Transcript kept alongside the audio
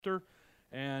chapter.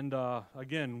 And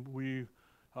again, we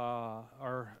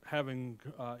are having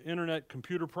internet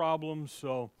computer problems,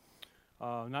 so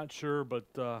not sure,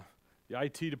 but the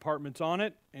IT department's on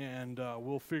it, and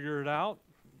we'll figure it out.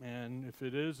 And if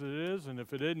it is, it is, and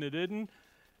if it isn't, it isn't.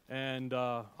 And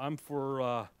I'm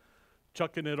for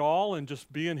chucking it all and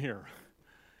just being here.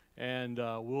 And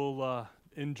we'll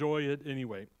enjoy it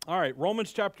anyway. All right,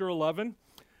 Romans chapter 11.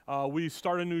 We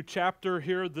start a new chapter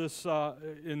here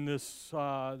in this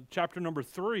chapter number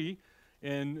 3,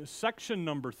 in section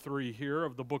number 3 here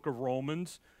of the book of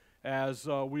Romans, as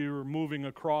we were moving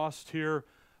across here,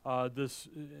 this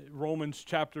Romans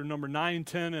chapter number 9,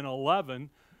 10, and 11,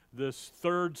 this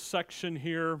third section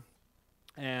here,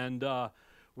 and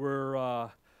we're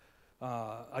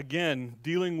again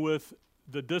dealing with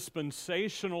the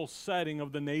dispensational setting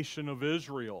of the nation of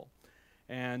Israel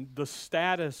and the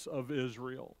status of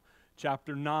Israel.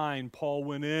 Chapter 9, Paul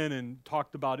went in and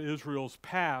talked about Israel's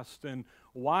past and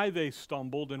why they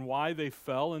stumbled and why they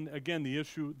fell. And again, the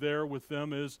issue there with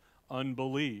them is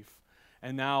unbelief.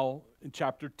 And now in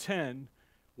chapter 10,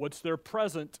 what's their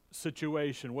present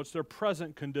situation? What's their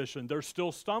present condition? They're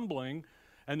still stumbling,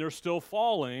 and they're still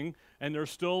falling, and they're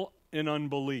still in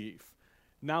unbelief.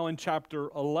 Now in chapter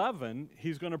 11,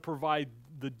 he's going to provide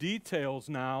the details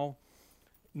now,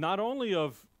 not only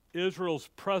of Israel's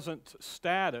present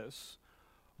status,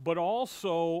 but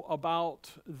also about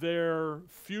their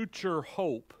future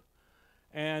hope.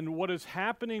 And what is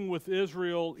happening with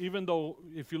Israel, even though,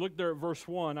 if you look there at verse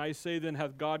 1, I say then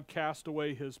hath God cast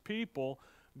away his people,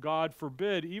 God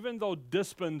forbid, even though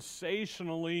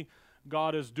dispensationally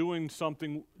God is doing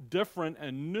something different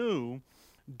and new,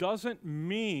 doesn't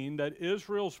mean that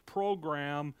Israel's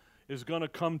program is going to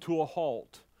come to a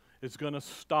halt. It's going to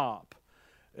stop.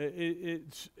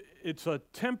 It's a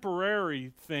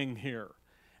temporary thing here.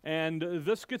 And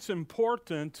this gets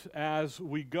important as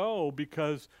we go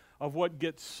because of what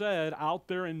gets said out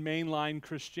there in mainline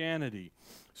Christianity.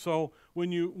 So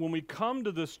when we come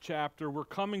to this chapter, we're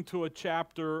coming to a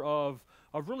chapter of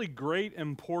really great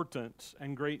importance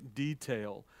and great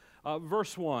detail.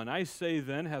 Verse 1, I say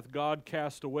then, hath God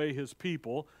cast away his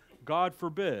people? God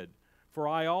forbid. For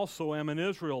I also am an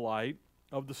Israelite,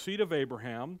 of the seed of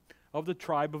Abraham, of the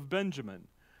tribe of Benjamin.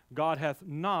 God hath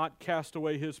not cast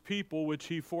away his people which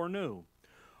he foreknew.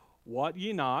 Wot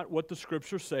ye not what the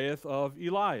Scripture saith of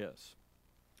Elias,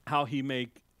 how he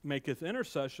maketh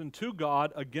intercession to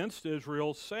God against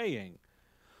Israel, saying,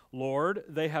 Lord,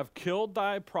 they have killed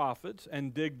thy prophets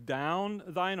and digged down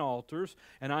thine altars,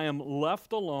 and I am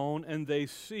left alone, and they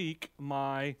seek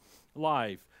my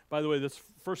life. By the way, that's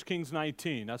 1 Kings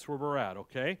 19. That's where we're at,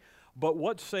 okay? But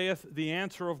what saith the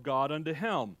answer of God unto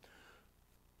him?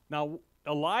 Now,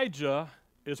 Elijah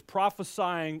is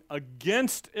prophesying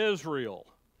against Israel,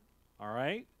 all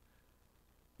right?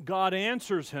 God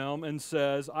answers him and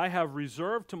says, I have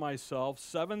reserved to myself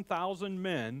 7,000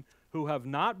 men who have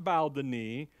not bowed the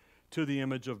knee to the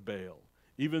image of Baal.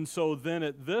 Even so then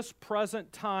at this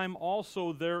present time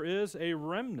also there is a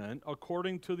remnant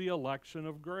according to the election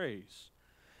of grace.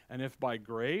 And if by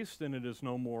grace, then it is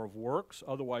no more of works,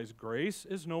 otherwise grace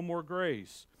is no more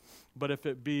grace. But if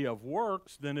it be of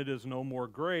works, then it is no more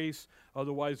grace,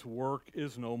 otherwise work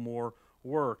is no more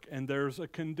work. And there's a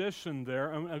condition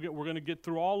there, and again, we're going to get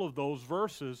through all of those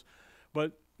verses,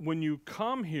 but when you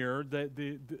come here,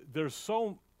 there's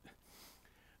so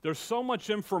much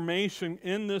information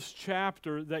in this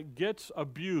chapter that gets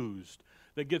abused,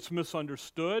 that gets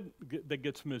misunderstood, that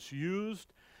gets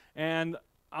misused, and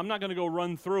I'm not going to go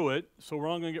run through it, so we're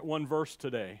only going to get one verse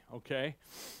today, okay?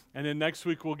 And then next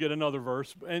week we'll get another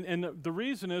verse. And the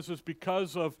reason is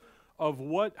because of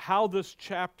how this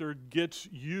chapter gets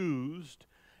used,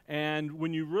 and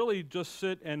when you really just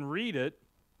sit and read it,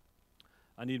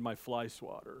 I need my fly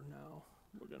swatter now.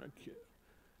 We're going to...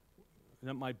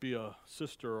 That might be a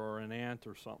sister or an aunt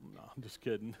or something. No, I'm just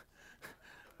kidding.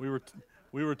 We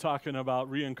were talking about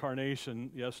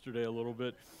reincarnation yesterday a little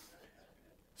bit.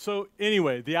 So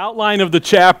anyway, the outline of the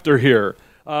chapter here.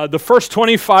 The first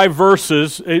 25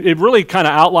 verses, it really kind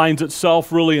of outlines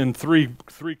itself really in three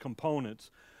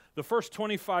components. The first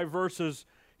 25 verses,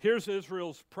 here's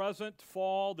Israel's present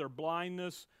fall, their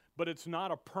blindness, but it's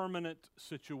not a permanent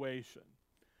situation.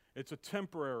 It's a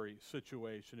temporary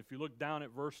situation. If you look down at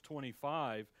verse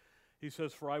 25, he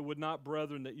says, For I would not,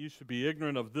 brethren, that ye should be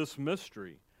ignorant of this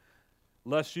mystery,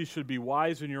 lest ye should be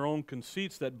wise in your own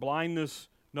conceits, that blindness,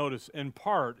 notice, in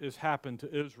part is happened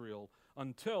to Israel,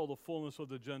 until the fullness of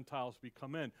the Gentiles be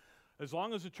come in. As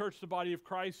long as the church, the body of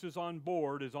Christ, is on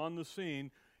board, is on the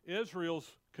scene,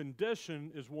 Israel's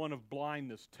condition is one of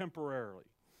blindness, temporarily.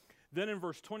 Then in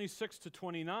verse 26 to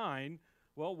 29,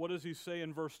 Well, what does he say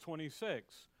in verse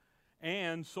 26?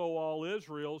 And so all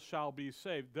Israel shall be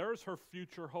saved. There's her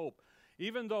future hope.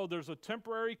 Even though there's a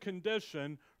temporary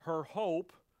condition, her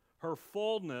hope, her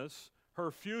fullness,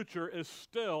 her future is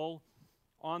still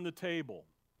on the table.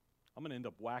 I'm going to end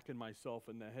up whacking myself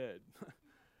in the head.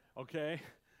 Okay?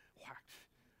 Whack.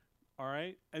 All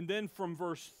right? And then from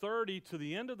verse 30 to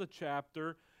the end of the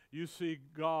chapter, you see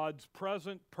God's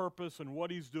present purpose and what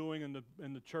he's doing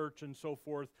in the church and so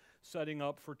forth, setting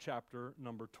up for chapter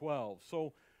number 12.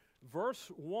 So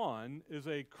verse 1 is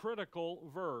a critical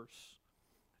verse.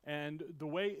 And the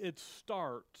way it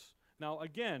starts, now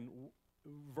again,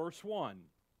 verse 1,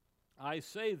 I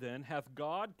say then, hath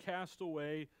God cast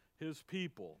away his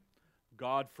people?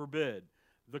 God forbid.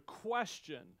 The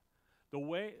question, the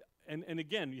way, and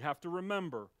again, you have to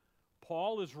remember,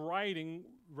 Paul is writing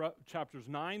chapters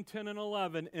 9, 10, and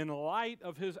 11 in light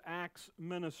of his Acts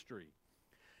ministry.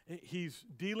 He's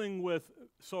dealing with,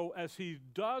 so as he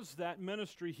does that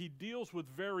ministry, he deals with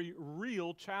very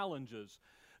real challenges.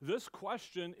 This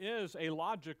question is a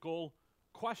logical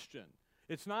question.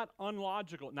 It's not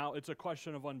unlogical. Now, it's a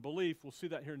question of unbelief. We'll see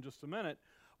that here in just a minute.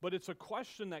 But it's a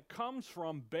question that comes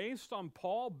from, based on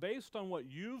Paul, based on what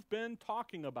you've been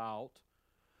talking about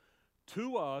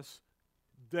to us,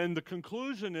 then the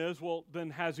conclusion is, well,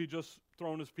 then has he just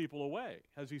thrown his people away?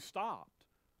 Has he stopped?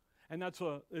 And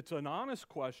it's an honest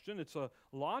question. It's a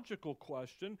logical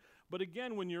question. But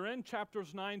again, when you're in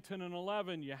chapters 9, 10, and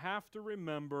 11, you have to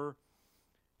remember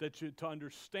that to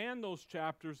understand those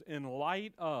chapters in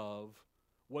light of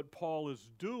what Paul is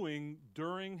doing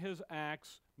during his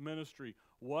Acts ministry.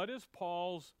 What is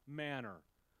Paul's manner?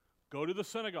 Go to the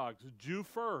synagogues, Jew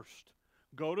first.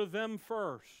 Go to them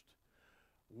first.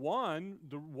 One,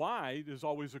 the why is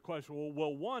always a question.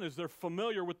 Well, one is they're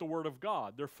familiar with the Word of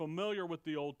God. They're familiar with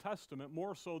the Old Testament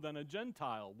more so than a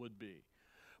Gentile would be.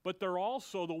 But they're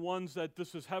also the ones that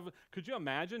this is heaven. Could you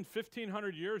imagine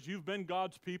 1,500 years you've been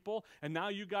God's people and now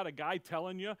you got a guy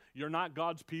telling you you're not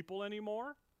God's people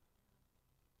anymore?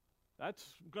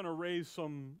 That's going to raise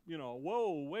some,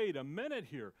 whoa, wait a minute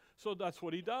here. So that's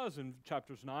what he does in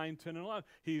chapters 9, 10, and 11.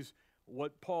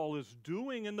 What Paul is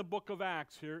doing in the book of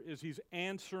Acts here is he's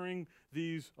answering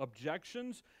these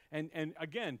objections. And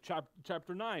again,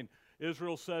 chapter 9,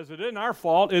 Israel says it isn't our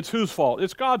fault. It's whose fault?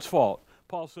 It's God's fault.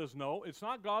 Paul says, no, it's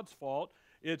not God's fault.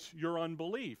 It's your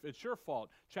unbelief. It's your fault.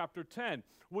 Chapter 10,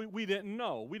 we didn't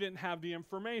know. We didn't have the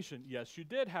information. Yes, you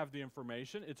did have the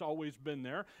information. It's always been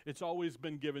there. It's always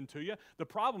been given to you. The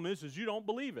problem is you don't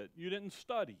believe it. You didn't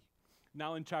study.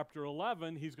 Now in chapter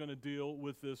 11, he's going to deal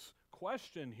with this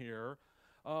question here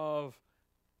of,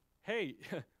 hey,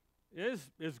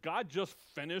 is God just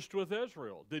finished with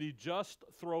Israel? Did he just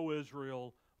throw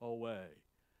Israel away?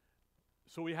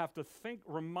 So we have to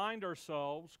remind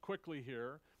ourselves quickly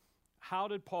here, how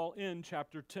did Paul end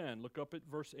chapter 10? Look up at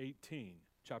verse 18.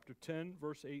 Chapter 10,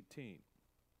 verse 18.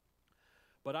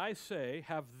 But I say,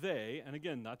 have they, and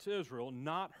again, that's Israel,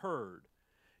 not heard?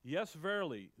 Yes,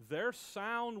 verily, their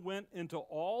sound went into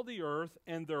all the earth,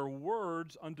 and their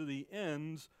words unto the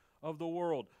ends of the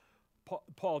world.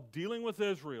 Paul dealing with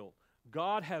Israel.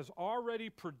 God has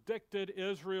already predicted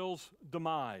Israel's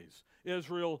demise.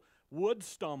 Israel would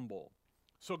stumble.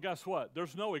 So guess what?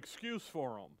 There's no excuse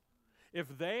for them.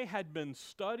 If they had been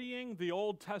studying the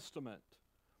Old Testament,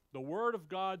 the Word of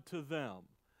God to them,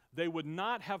 they would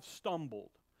not have stumbled.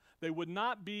 They would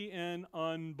not be in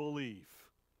unbelief.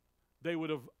 They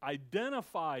would have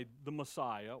identified the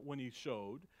Messiah when he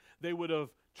showed. They would have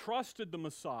trusted the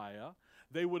Messiah.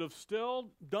 They would have still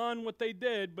done what they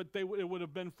did, but it would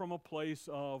have been from a place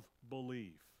of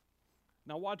belief.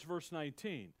 Now watch verse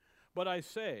 19. But I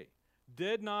say,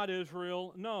 did not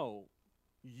Israel know?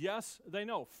 Yes, they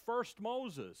know. First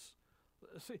Moses.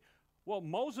 See, well,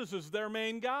 Moses is their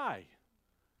main guy.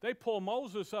 They pull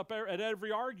Moses up at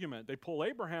every argument. They pull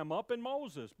Abraham up and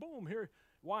Moses. Boom, here.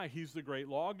 Why? He's the great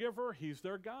lawgiver. He's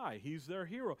their guy. He's their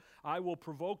hero. I will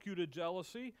provoke you to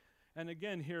jealousy. And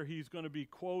again, here he's going to be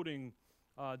quoting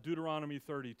Deuteronomy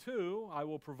 32. I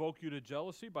will provoke you to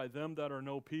jealousy by them that are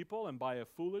no people, and by a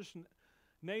foolish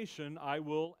nation I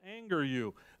will anger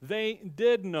you. They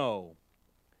did know.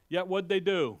 Yet what'd they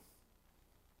do?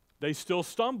 They still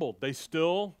stumbled. They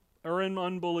still are in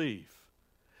unbelief.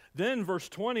 Then verse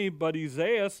 20, but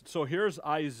Isaiah, so here's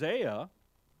Isaiah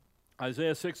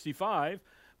 65,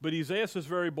 but Isaiah is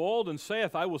very bold and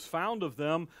saith, I was found of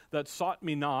them that sought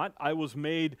me not. I was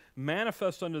made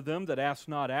manifest unto them that asked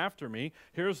not after me.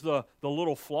 Here's the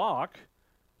little flock.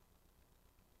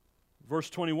 Verse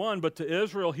 21, but to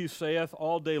Israel he saith,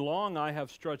 all day long I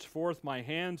have stretched forth my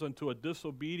hands unto a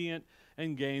disobedient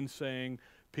and gainsaying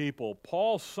people.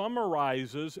 Paul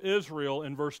summarizes Israel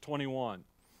in verse 21.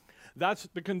 That's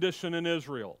the condition in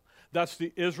Israel. That's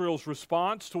Israel's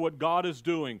response to what God is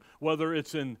doing, whether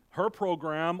it's in her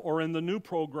program or in the new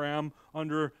program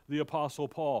under the Apostle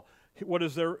Paul. What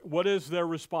is their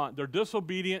response? They're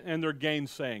disobedient and they're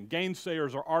gainsaying.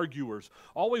 Gainsayers are arguers,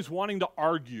 always wanting to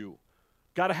argue.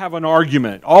 Got to have an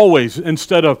argument, always,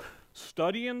 instead of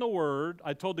studying the Word.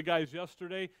 I told the guys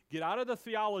yesterday, get out of the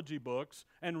theology books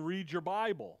and read your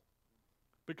Bible.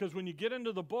 Because when you get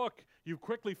into the book, you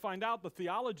quickly find out the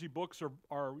theology books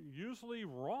are usually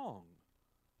wrong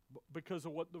because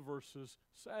of what the verses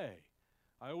say.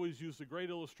 I always use the great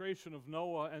illustration of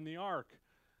Noah and the ark.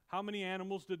 How many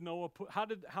animals did Noah put?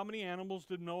 How many animals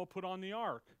did Noah put on the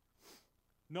ark?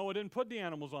 Noah didn't put the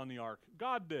animals on the ark.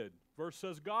 God did. Verse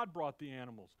says God brought the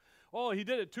animals. Oh, he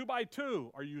did it 2 by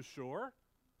 2. Are you sure?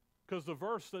 Because the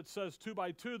verse that says 2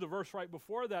 by 2, the verse right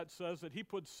before that says that he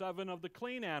put 7 of the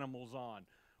clean animals on.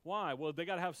 Why? Well, they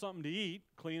got to have something to eat.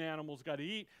 Clean animals got to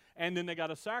eat. And then they got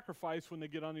to sacrifice when they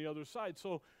get on the other side.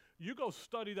 So you go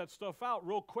study that stuff out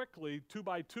real quickly. 2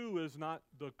 by 2 is not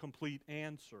the complete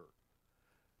answer.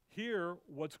 Here,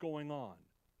 what's going on?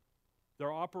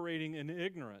 They're operating in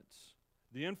ignorance.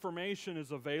 The information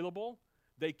is available.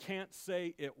 They can't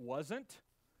say it wasn't.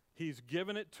 He's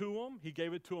given it to them. He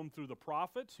gave it to them through the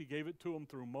prophets. He gave it to them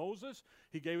through Moses.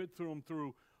 He gave it to them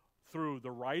through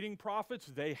the writing prophets.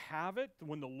 They have it.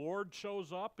 When the Lord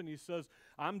shows up and he says,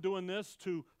 I'm doing this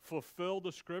to fulfill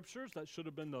the scriptures, that should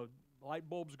have been the light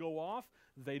bulbs go off.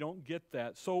 They don't get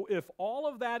that. So if all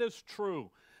of that is true,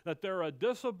 that they're a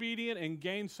disobedient and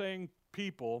gainsaying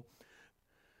people,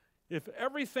 if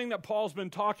everything that Paul's been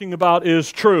talking about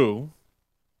is true,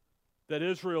 that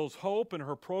Israel's hope and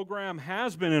her program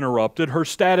has been interrupted, her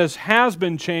status has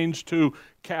been changed to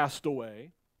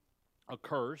castaway,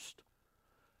 accursed,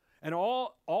 and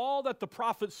all that the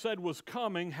prophet said was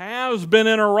coming has been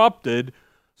interrupted.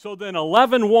 So then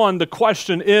 11:1, the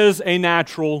question is a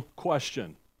natural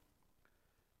question.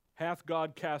 Hath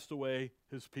God cast away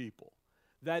his people?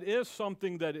 That is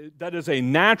something that is a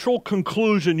natural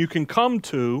conclusion you can come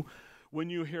to when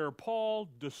you hear Paul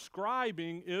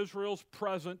describing Israel's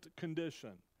present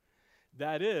condition.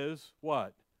 That is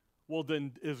what? Well,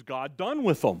 then is God done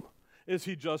with them? Is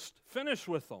he just finished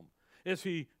with them? Is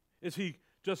he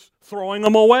just throwing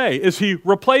them away? Is he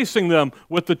replacing them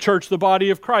with the church, the body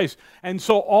of Christ? And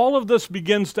so all of this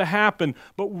begins to happen.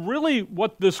 But really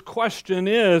what this question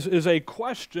is a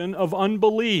question of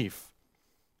unbelief.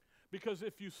 Because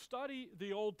if you study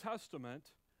the Old Testament,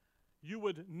 you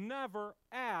would never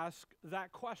ask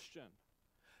that question.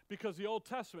 Because the Old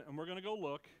Testament, and we're going to go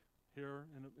look here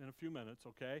in a few minutes,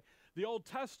 okay? The Old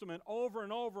Testament over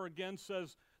and over again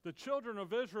says the children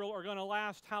of Israel are going to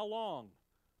last how long?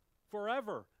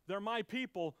 Forever. They're my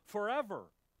people forever.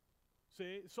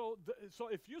 See, so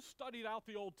if you studied out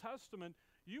the Old Testament,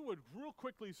 you would real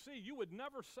quickly see, you would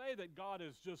never say that God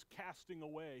is just casting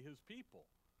away his people.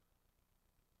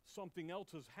 Something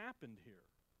else has happened here.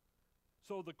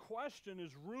 So the question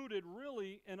is rooted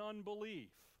really in unbelief.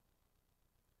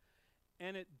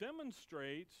 And it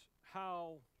demonstrates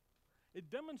the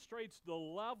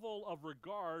level of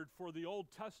regard for the Old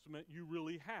Testament you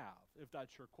really have, if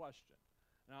that's your question.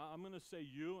 Now, I'm going to say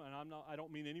you, and I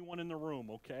don't mean anyone in the room,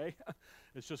 okay?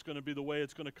 It's just going to be the way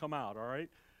it's going to come out, all right?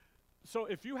 So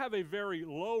if you have a very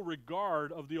low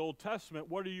regard of the Old Testament,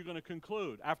 what are you going to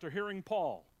conclude? After hearing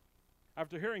Paul,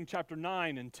 after hearing chapter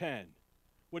 9 and 10,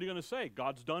 what are you going to say?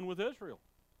 God's done with Israel.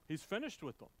 He's finished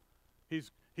with them.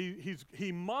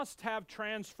 He must have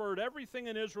transferred everything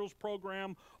in Israel's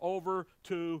program over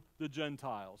to the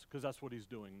Gentiles, because that's what he's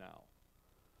doing now.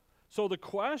 So the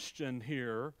question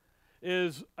here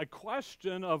is a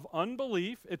question of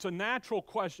unbelief. It's a natural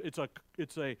question.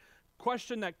 It's a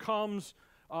question that comes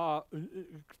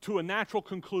to a natural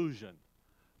conclusion,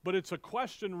 but it's a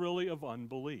question really of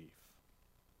unbelief.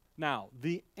 Now,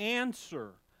 the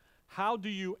answer, how do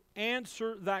you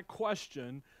answer that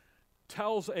question,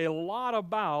 tells a lot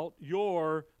about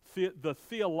the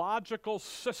theological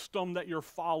system that you're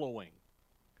following.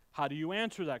 How do you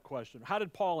answer that question? How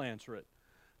did Paul answer it?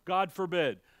 God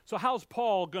forbid. So how's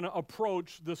Paul going to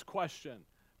approach this question?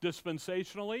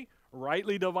 Dispensationally,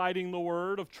 rightly dividing the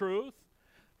word of truth?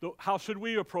 How should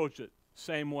we approach it?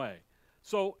 Same way.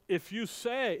 So if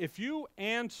you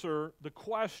answer the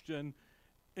question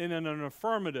in an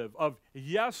affirmative of,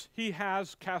 yes, he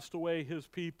has cast away his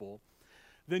people,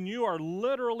 then you are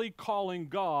literally calling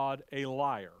God a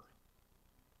liar.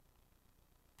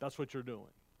 That's what you're doing.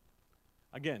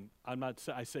 Again,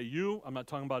 I say you, I'm not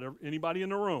talking about anybody in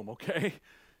the room, okay?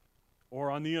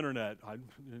 Or on the internet,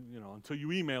 until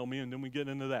you email me and then we get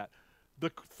into that.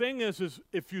 the thing is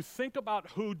if you think about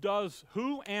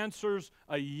who answers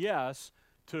a yes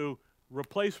to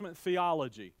replacement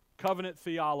theology, covenant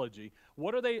theology,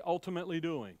 what are they ultimately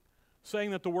doing?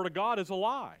 Saying that the Word of God is a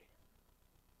lie.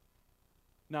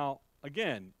 Now,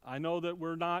 again, I know that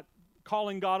we're not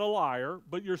calling God a liar,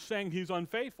 but you're saying He's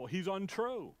unfaithful, He's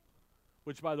untrue,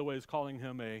 which, by the way, is calling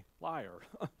Him a liar,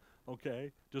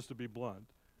 okay, just to be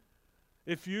blunt.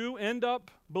 If you end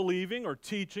up believing or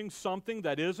teaching something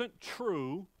that isn't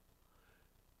true,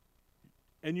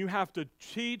 and you have to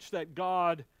teach that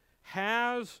God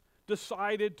has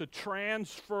decided to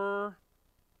transfer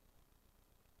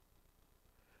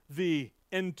the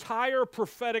entire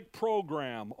prophetic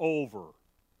program over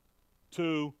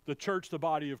to the church, the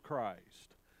body of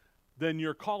Christ, then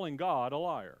you're calling God a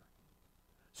liar.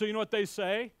 So you know what they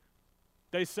say?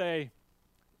 They say,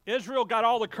 Israel got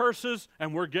all the curses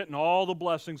and we're getting all the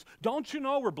blessings. Don't you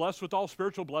know we're blessed with all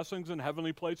spiritual blessings in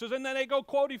heavenly places? And then they go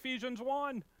quote Ephesians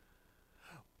 1.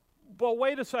 But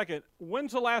wait a second.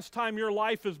 When's the last time your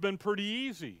life has been pretty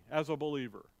easy as a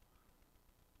believer?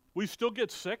 We still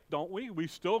get sick, don't we? We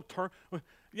still turn.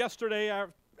 Yesterday,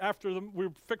 after we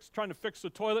were trying to fix the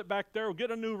toilet back there, we'll get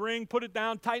a new ring, put it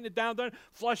down, tighten it down, then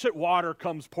flush it, water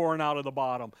comes pouring out of the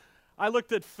bottom. I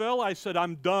looked at Phil, I said,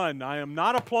 I'm done. I am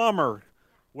not a plumber.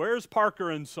 Where's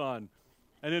Parker and Son?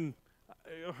 And then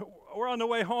we're on the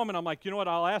way home, and I'm like, you know what,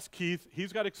 I'll ask Keith.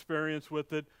 He's got experience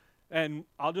with it, and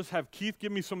I'll just have Keith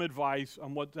give me some advice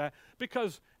on what that,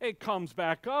 because it comes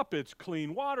back up, it's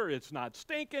clean water, it's not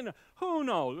stinking. Who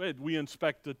knows? We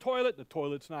inspect the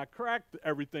toilet's not cracked,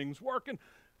 everything's working.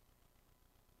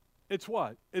 It's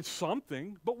what? It's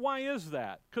something, but why is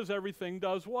that? Because everything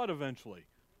does what eventually?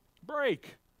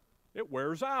 Break. It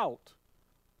wears out.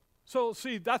 So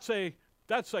see, that's a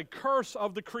curse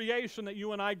of the creation that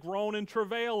you and I groan and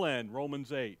travail in,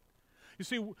 Romans 8. You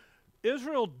see,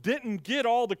 Israel didn't get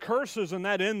all the curses and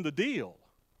that end the deal.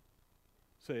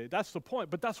 See, that's the point.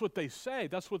 But that's what they say.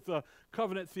 That's what the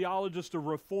covenant theologists, the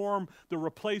reform, the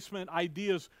replacement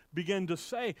ideas begin to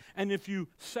say. And if you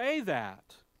say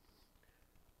that,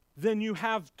 then you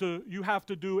have to do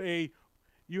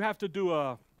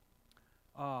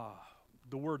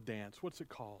the word dance. What's it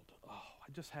called? Oh,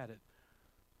 I just had it.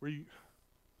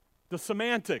 The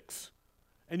semantics,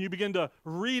 and you begin to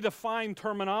redefine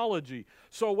terminology.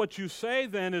 So what you say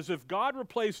then is, if God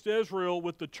replaced Israel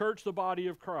with the church, the body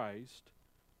of Christ,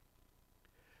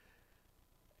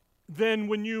 then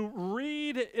when you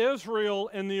read Israel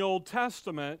in the Old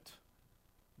Testament,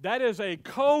 that is a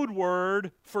code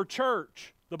word for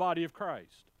church, the body of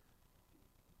Christ.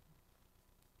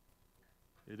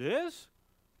 It is?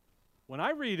 When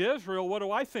I read Israel, what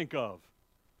do I think of?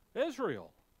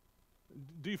 Israel.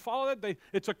 Do you follow that?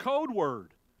 It's a code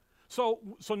word. So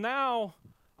now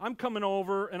I'm coming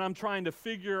over and I'm trying to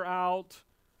figure out,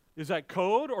 is that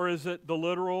code or is it the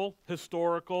literal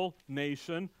historical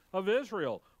nation of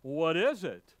Israel? What is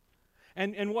it?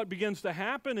 And what begins to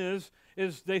happen is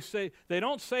they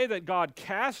don't say that God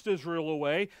cast Israel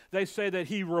away. They say that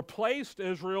He replaced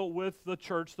Israel with the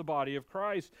church, the body of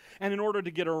Christ. And in order to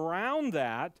get around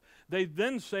that, they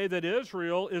then say that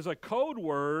Israel is a code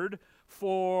word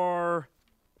for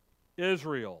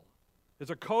Israel.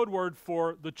 It's a code word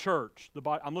for the church.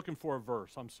 I'm looking for a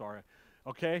verse. I'm sorry.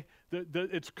 Okay?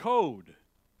 It's code.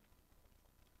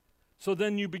 So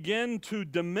then you begin to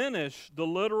diminish the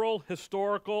literal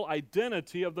historical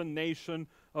identity of the nation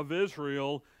of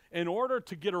Israel in order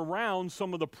to get around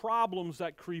some of the problems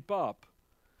that creep up.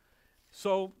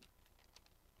 So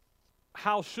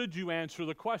how should you answer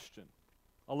the question?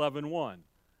 11:1.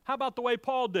 How about the way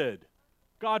Paul did?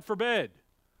 God forbid.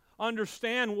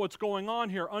 Understand what's going on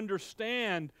here.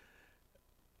 Understand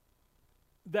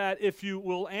that if you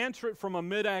will answer it from a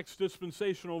mid-Acts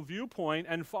dispensational viewpoint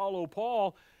and follow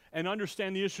Paul and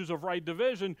understand the issues of right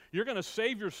division, you're going to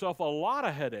save yourself a lot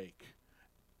of headache,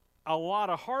 a lot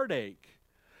of heartache.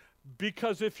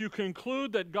 Because if you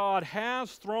conclude that God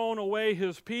has thrown away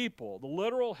His people, the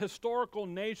literal historical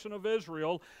nation of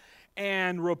Israel,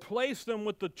 and replaced them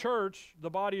with the church, the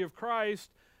body of Christ,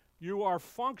 you are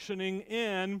functioning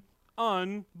in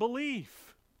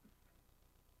unbelief.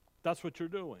 That's what you're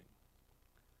doing.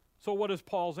 So what is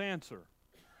Paul's answer?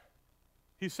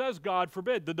 He says, God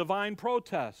forbid, the divine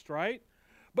protest, right?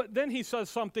 But then he says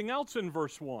something else in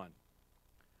verse 1.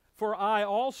 For I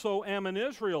also am an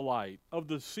Israelite of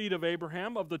the seed of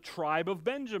Abraham, of the tribe of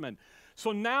Benjamin.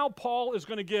 So now Paul is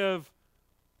going to give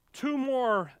two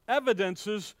more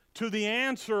evidences to the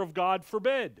answer of God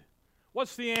forbid.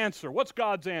 What's the answer? What's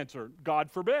God's answer? God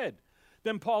forbid.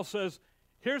 Then Paul says,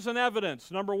 here's an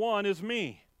evidence. Number one is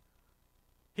me.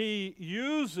 He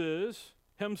uses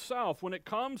himself. When it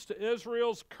comes to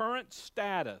Israel's current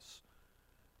status,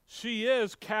 she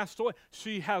is cast away.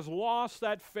 She has lost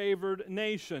that favored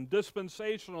nation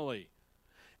dispensationally.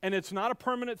 And it's not a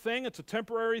permanent thing. It's a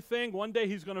temporary thing. One day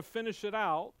he's going to finish it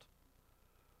out.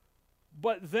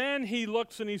 But then he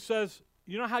looks and he says,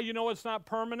 you know how you know it's not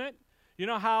permanent? You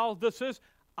know how this is?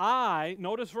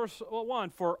 Notice verse 1,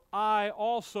 for I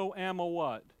also am a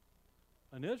what?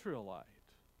 An Israelite.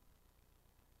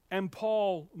 And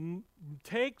Paul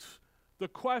takes the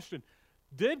question,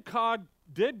 did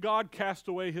God cast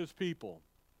away his people?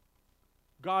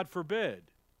 God forbid.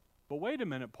 But wait a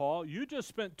minute, Paul, you just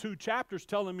spent 2 chapters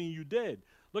telling me you did.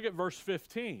 Look at verse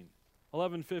 15,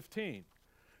 11:15.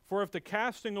 For if the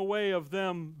casting away of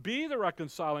them be the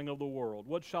reconciling of the world,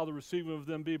 what shall the receiving of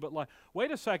them be but life?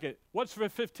 Wait a second, what's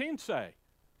 15 say?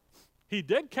 He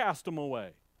did cast them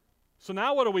away. So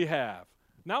now what do we have?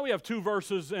 Now we have 2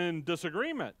 verses in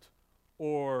disagreement.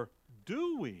 Or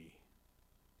do we?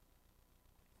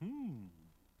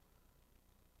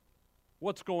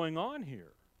 What's going on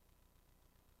here?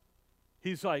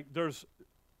 He's like, there's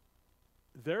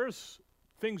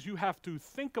things you have to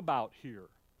think about here.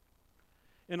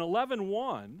 In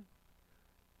 11:1,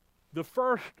 the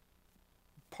first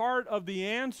part of the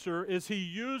answer is he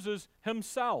uses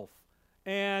himself,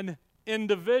 an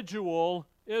individual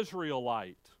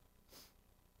Israelite.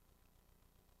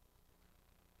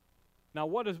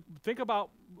 Now think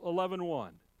about 11:1.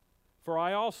 For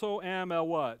I also am a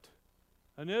what?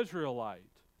 An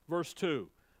Israelite. Verse 2.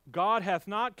 God hath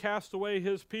not cast away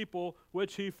his people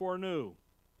which he foreknew.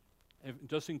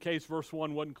 Just in case verse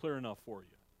 1 wasn't clear enough for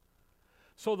you.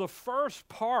 So the first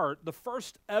part, the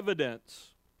first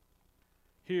evidence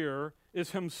here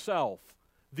is himself,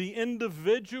 the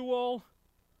individual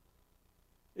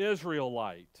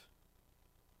Israelite.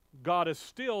 God is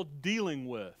still dealing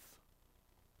with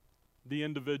the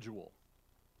individual.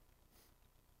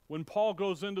 When Paul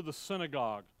goes into the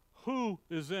synagogue, who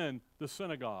is in the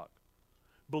synagogue?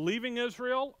 Believing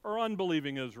Israel or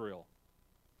unbelieving Israel?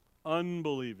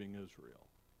 Unbelieving Israel.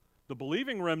 The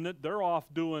believing remnant, they're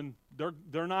off doing,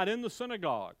 they're not in the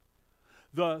synagogue.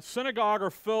 The synagogue are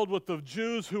filled with the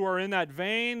Jews who are in that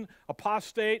vain,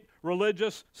 apostate,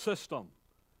 religious system.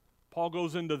 Paul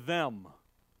goes into them.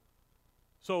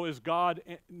 So is God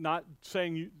not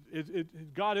saying,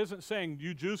 God isn't saying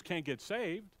you Jews can't get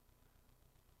saved.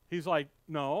 He's like,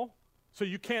 no. So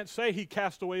you can't say he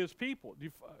cast away his people.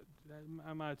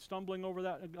 Am I stumbling over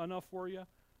that enough for you?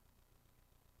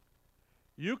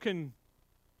 You can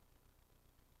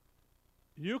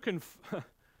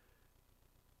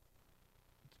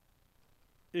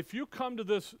if you come to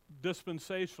this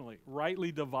dispensationally,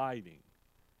 rightly dividing,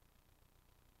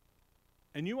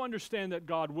 and you understand that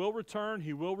God will return,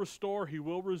 he will restore, he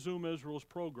will resume Israel's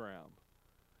program,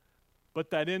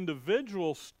 but that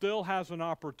individual still has an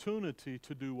opportunity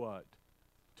to do what?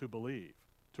 To believe,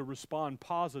 to respond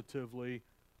positively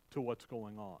to what's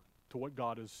going on, to what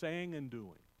God is saying and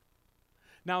doing.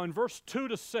 Now in verse 2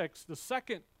 to 6, the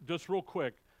second, just real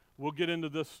quick, we'll get into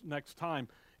this next time.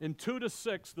 In 2 to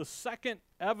 6, the second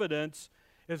evidence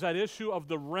is that issue of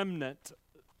the remnant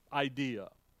idea.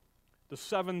 The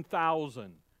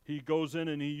 7,000. He goes in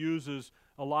and he uses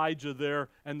Elijah there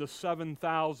and the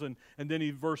 7,000. And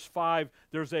then verse 5,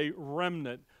 there's a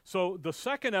remnant. So the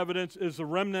second evidence is the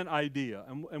remnant idea.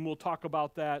 And we'll talk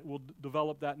about that. We'll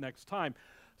develop that next time.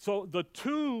 So the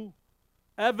 2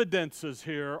 evidences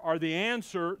here are the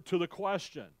answer to the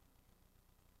question.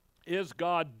 Is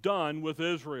God done with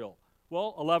Israel?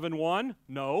 Well, 11:1,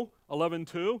 no.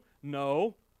 11:2,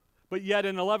 no. But yet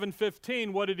in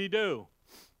 11:15, what did he do?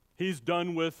 He's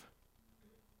done with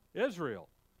Israel.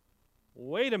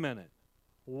 Wait a minute.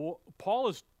 Paul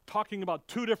is talking about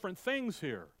 2 different things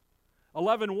here.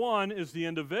 11:1 is the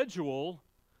individual,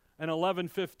 and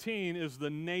 11:15 is the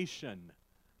nation,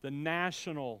 the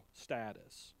national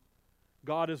status.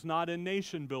 God is not in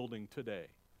nation building today.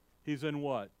 He's in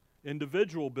what?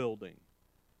 Individual building.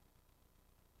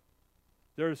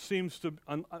 There seems to,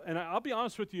 and I'll be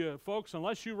honest with you, folks,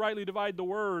 unless you rightly divide the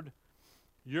word,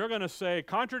 you're going to say,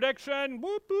 contradiction,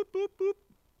 whoop, whoop, whoop, whoop.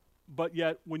 But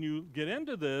yet, when you get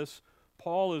into this,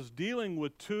 Paul is dealing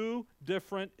with 2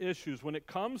 different issues. When it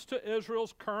comes to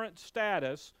Israel's current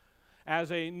status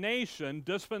as a nation,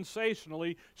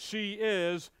 dispensationally, she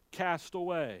is cast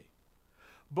away.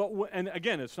 And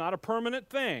again, it's not a permanent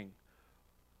thing.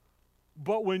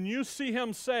 But when you see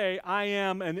him say, I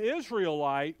am an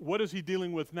Israelite, what is he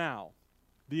dealing with now?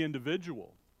 The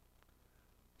individual.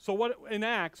 So what in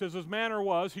Acts, as his manner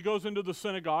was, he goes into the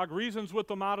synagogue, reasons with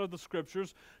them out of the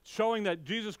Scriptures, showing that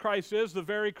Jesus Christ is the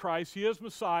very Christ, he is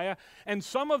Messiah, and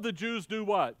some of the Jews do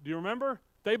what? Do you remember?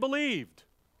 They believed.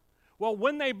 Well,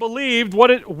 when they believed,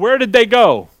 where did they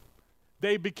go?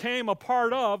 They became a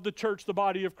part of the church, the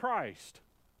body of Christ.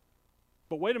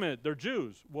 But wait a minute, they're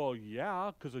Jews. Well, yeah,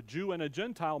 because a Jew and a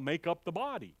Gentile make up the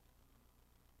body.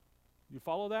 You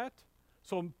follow that?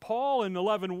 So Paul in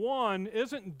 11:1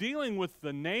 isn't dealing with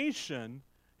the nation,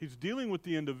 he's dealing with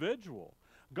the individual.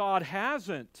 God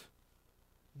hasn't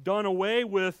done away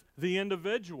with the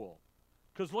individual.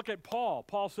 Because look at Paul.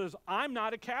 Paul says, I'm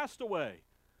not a castaway.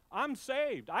 I'm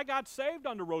saved. I got saved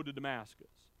on the road to Damascus.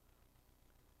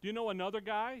 Do you know another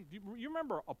guy? You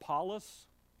remember Apollos,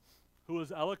 who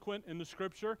was eloquent in the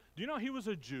Scripture? Do you know he was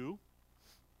a Jew?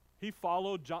 He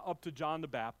followed up to John the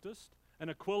Baptist, and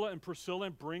Aquila and Priscilla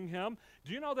bring him.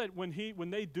 Do you know that when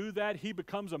they do that, he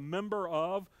becomes a member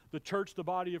of the church, the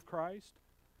body of Christ?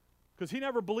 Because he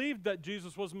never believed that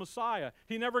Jesus was Messiah.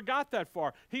 He never got that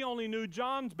far. He only knew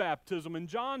John's baptism and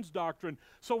John's doctrine.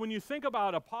 So when you think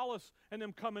about Apollos and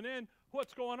them coming in,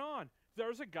 what's going on?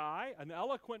 There's a guy, an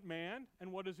eloquent man,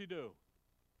 and what does he do?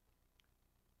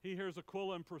 He hears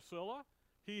Aquila and Priscilla.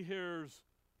 He hears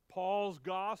Paul's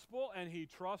gospel, and he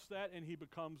trusts that, and he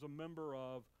becomes a member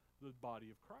of the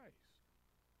body of Christ.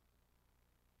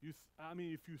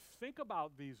 If you think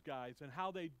about these guys and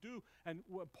how they do, and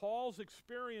what Paul's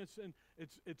experience, and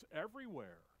it's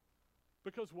everywhere.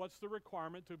 Because what's the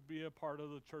requirement to be a part of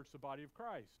the church, the body of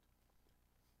Christ?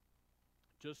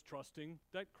 Just trusting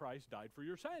that Christ died for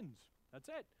your sins. That's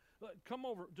it. Come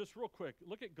over just real quick.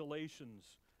 Look at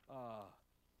Galatians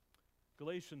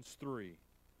 3.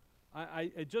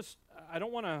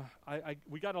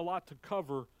 We got a lot to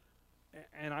cover.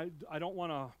 And I don't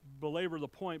want to belabor the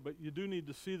point, but you do need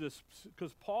to see this,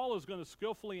 because Paul is going to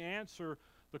skillfully answer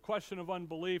the question of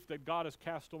unbelief that God has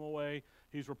cast them away.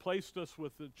 He's replaced us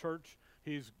with the church.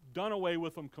 He's done away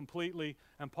with them completely.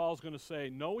 And Paul's going to say,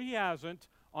 no, he hasn't,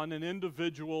 on an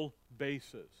individual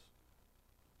basis.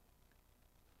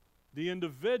 The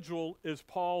individual is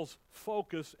Paul's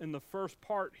focus in the first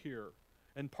part here.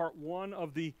 And part one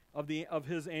of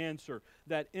his answer,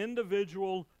 that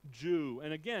individual Jew.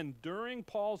 And again, during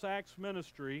Paul's Acts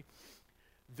ministry,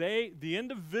 the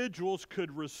individuals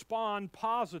could respond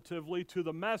positively to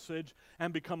the message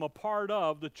and become a part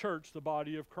of the church, the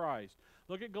body of Christ.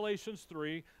 Look at Galatians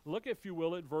 3. Look, if you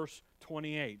will, at verse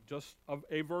 28. Just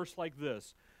a verse like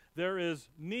this. There is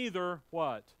neither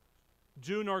what?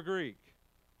 Jew nor Greek.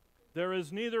 There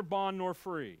is neither bond nor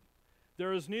free.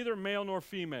 There is neither male nor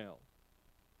female.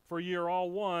 For ye are all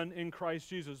one in Christ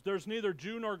Jesus. There's neither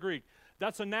Jew nor Greek.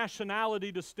 That's a nationality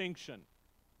distinction.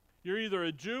 You're either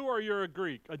a Jew or you're a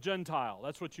Greek, a Gentile.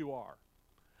 That's what you are.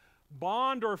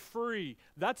 Bond or free,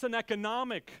 that's an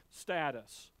economic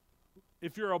status.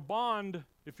 If you're in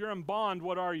bond,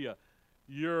 what are you?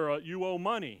 You owe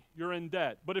money. You're in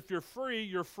debt. But if you're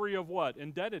free of what?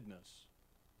 Indebtedness.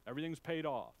 Everything's paid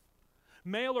off.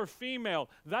 Male or female,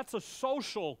 that's a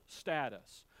social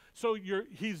status. So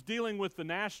he's dealing with the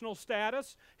national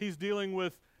status. He's dealing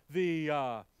with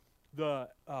the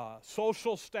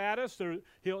social status.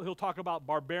 He'll talk about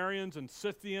barbarians and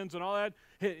Scythians and all that.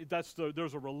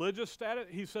 There's a religious status.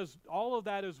 He says all of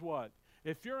that is what?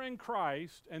 If you're in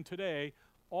Christ, and today,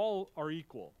 all are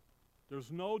equal. There's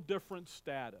no different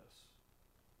status.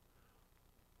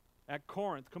 At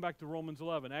Corinth, come back to Romans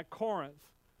 11. At Corinth,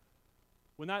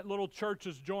 when that little church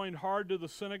is joined hard to the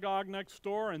synagogue next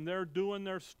door and they're doing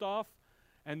their stuff,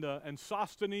 and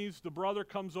Sosthenes, the brother,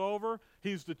 comes over.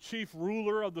 He's the chief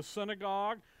ruler of the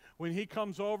synagogue. When he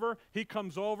comes over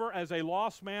as a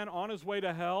lost man on his way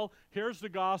to hell, hears the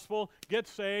gospel,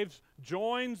 gets saved,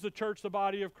 joins the church, the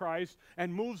body of Christ,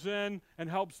 and moves in and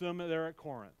helps them there at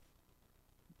Corinth.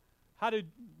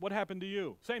 What happened to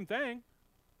you? Same thing.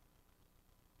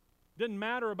 Didn't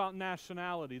matter about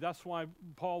nationality. That's why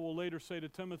Paul will later say to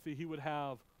Timothy he would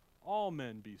have all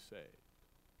men be saved.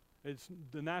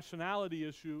 The nationality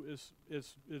issue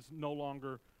is no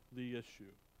longer the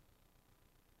issue.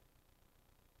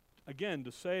 Again,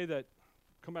 to say that,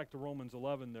 come back to Romans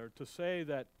 11 there, to say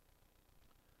that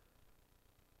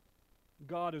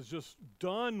God is just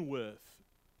done with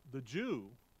the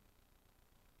Jew,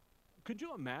 could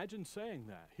you imagine saying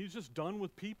that? He's just done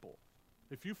with people.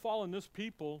 If you fall in this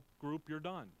people group, you're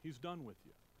done. He's done with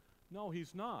you. No,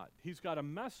 he's not. He's got a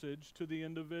message to the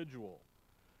individual.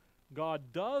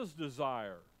 God does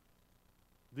desire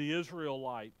the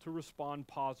Israelite to respond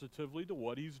positively to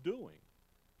what he's doing.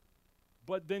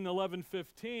 But then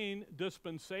 11:15,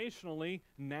 dispensationally,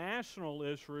 national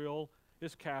Israel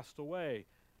is cast away.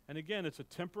 And again, it's a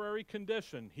temporary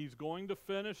condition. He's going to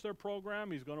finish their program.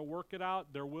 He's going to work it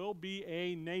out. There will be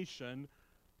a nation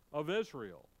of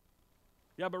Israel.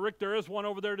 Yeah, but Rick, there is one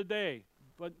over there today.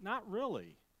 But not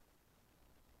really.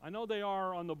 I know they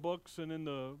are on the books and in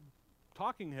the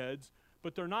talking heads,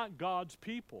 but they're not God's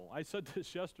people. I said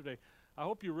this yesterday. I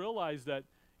hope you realize that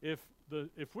if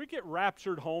we get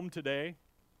raptured home today,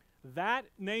 that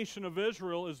nation of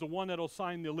Israel is the one that will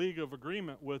sign the League of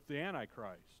Agreement with the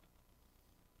Antichrist.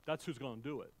 That's who's going to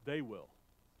do it. They will.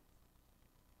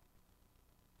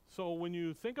 So when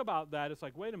you think about that, it's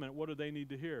like, wait a minute, what do they need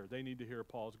to hear? They need to hear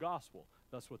Paul's gospel.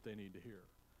 That's what they need to hear.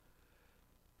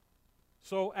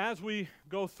 So as we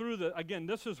go through again,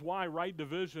 this is why right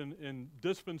division in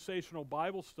dispensational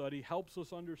Bible study helps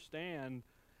us understand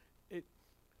it.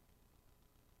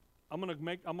 I'm going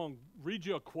to read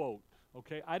you a quote,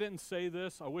 okay? I didn't say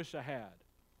this. I wish I had.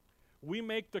 We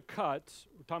make the cuts.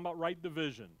 We're talking about right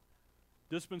division,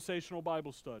 dispensational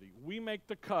Bible study. We make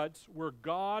the cuts where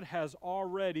God has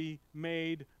already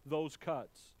made those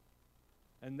cuts.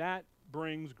 And that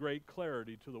brings great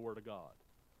clarity to the Word of God.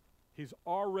 He's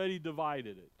already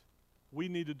divided it. We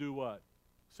need to do what?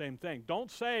 Same thing.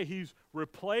 Don't say He's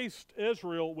replaced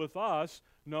Israel with us.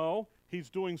 No, He's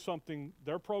doing something.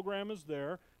 Their program is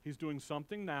there. He's doing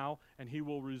something now, and He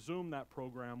will resume that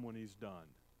program when He's done.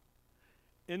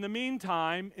 In the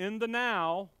meantime, in the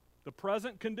now, the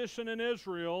present condition in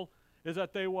Israel is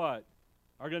that they what?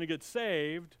 Are going to get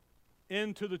saved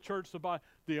into the church.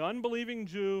 The unbelieving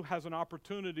Jew has an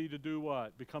opportunity to do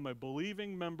what? Become a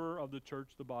believing member of the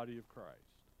church, the body of Christ.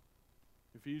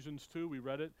 Ephesians 2, we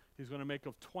read it. He's going to make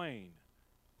of twain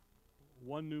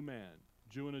one new man,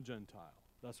 Jew and a Gentile.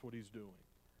 That's what He's doing.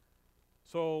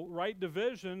 So right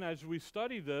division, as we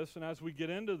study this and as we get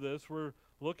into this, we're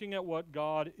looking at what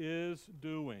God is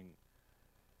doing.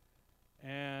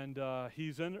 And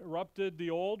He's interrupted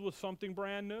the old with something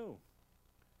brand new.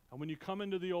 And when you come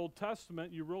into the Old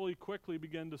Testament, you really quickly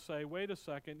begin to say, wait a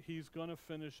second, He's going to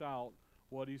finish out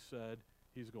what He said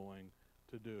He's going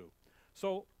to do.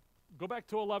 So go back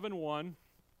to 11:1,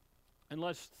 and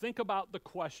let's think about the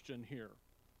question here.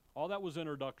 All that was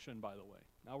introduction, by the way.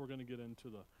 Now we're going to get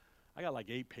into I got like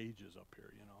 8 pages up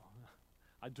here, you know.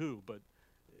 I do, but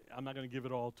I'm not going to give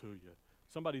it all to you.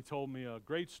 Somebody told me a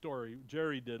great story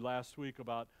Jerry did last week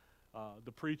about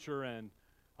the preacher and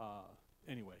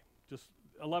anyway, just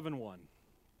 11:1.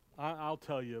 I'll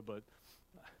tell you, but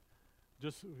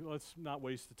just let's not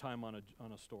waste the time on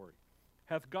a story.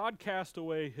 Hath God cast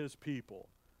away His people?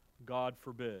 God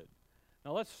forbid.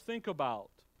 Now let's think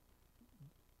about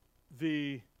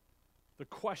the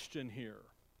question here.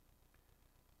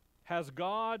 Has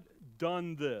God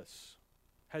done this?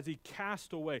 Has He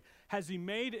cast away? Has He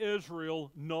made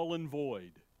Israel null and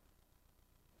void?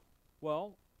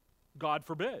 Well, God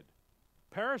forbid.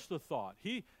 Perish the thought.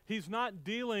 He's not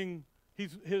dealing,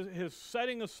 his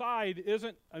setting aside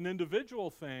isn't an individual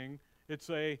thing, it's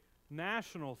a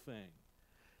national thing.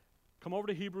 Come over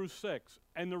to Hebrews 6.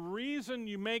 And the reason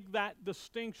you make that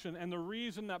distinction and the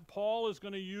reason that Paul is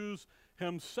going to use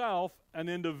himself, an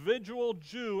individual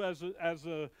Jew, as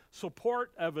a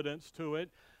support evidence to it,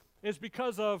 is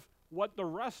because of what the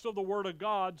rest of the Word of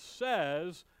God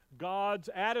says God's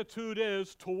attitude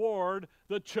is toward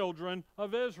the children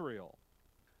of Israel.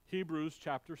 Hebrews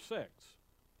chapter 6.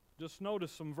 Just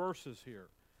notice some verses here.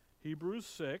 Hebrews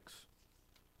 6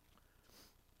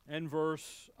 and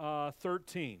verse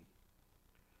 13.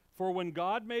 For when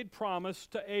God made promise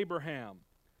to Abraham.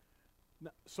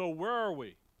 So where are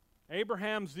we?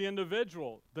 Abraham's the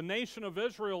individual. The nation of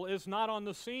Israel is not on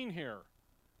the scene here.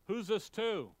 Who's this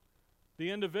to?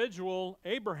 The individual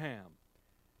Abraham.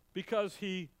 Because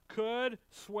he could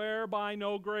swear by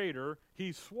no greater,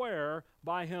 he swore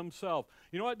by himself.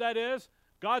 You know what that is?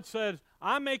 God said,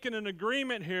 I'm making an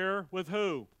agreement here with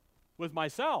who? With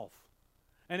myself.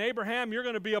 And Abraham, you're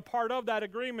going to be a part of that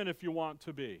agreement if you want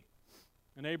to be.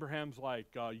 And Abraham's like,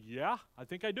 yeah, I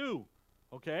think I do.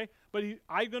 Okay? But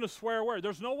I'm going to swear where?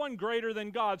 There's no one greater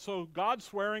than God, so God's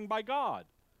swearing by God.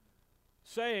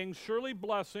 Saying, surely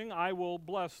blessing, I will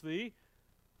bless thee,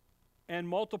 and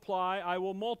multiply, I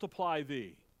will multiply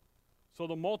thee. So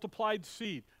the multiplied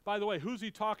seed. By the way, who's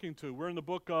he talking to? We're in the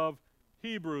book of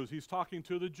Hebrews. He's talking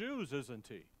to the Jews, isn't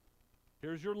he?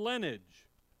 Here's your lineage.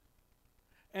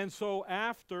 And so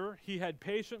after he had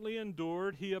patiently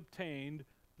endured, he obtained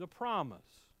the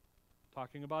promise.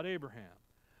 Talking about Abraham.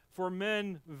 For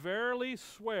men verily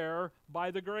swear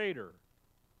by the greater.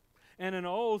 And an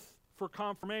oath for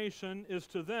confirmation is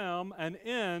to them an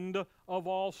end of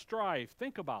all strife.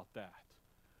 Think about that.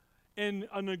 In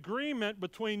an agreement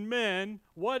between men,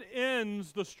 what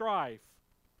ends the strife?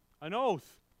 An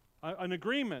oath, an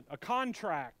agreement, a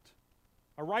contract,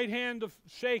 a right hand of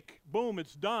shake, boom,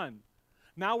 it's done.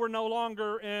 Now we're no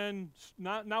longer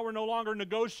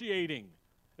negotiating.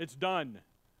 It's done.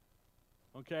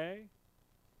 Okay?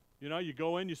 You know, you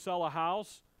go in, you sell a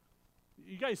house.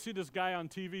 You guys see this guy on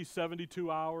TV, 72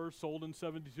 hours, sold in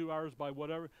 72 hours by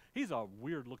whatever. He's a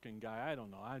weird-looking guy. I don't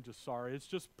know. I'm just sorry. It's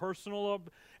just personal.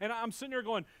 And I'm sitting there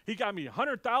going, he got me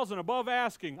 $100,000 above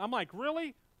asking. I'm like,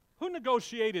 really? Who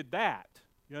negotiated that?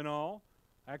 You know?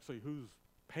 Actually, who's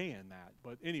paying that?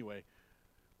 But anyway,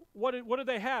 what do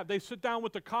they have? They sit down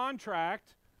with the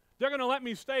contract. They're going to let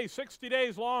me stay 60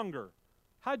 days longer.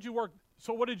 How'd you work?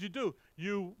 So what did you do?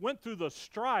 You went through the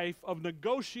strife of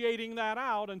negotiating that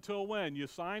out until when? You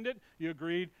signed it, you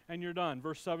agreed, and you're done.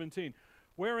 Verse 17.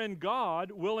 Wherein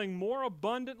God, willing more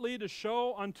abundantly to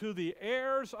show unto the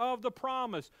heirs of the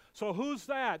promise. So who's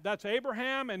that? That's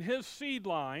Abraham and his seed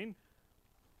line.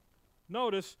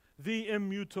 Notice, the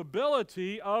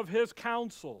immutability of his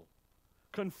counsel.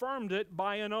 Confirmed it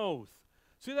by an oath.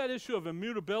 See that issue of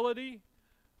immutability?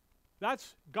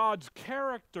 That's God's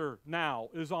character now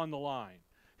is on the line.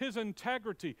 His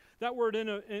integrity. That word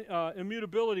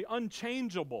immutability,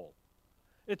 unchangeable.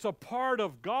 It's a part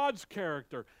of God's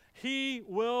character. He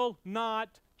will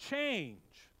not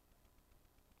change.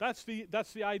 That's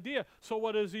the idea. So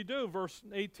what does he do? Verse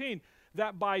 18.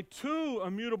 That by two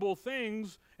immutable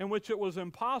things in which it was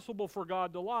impossible for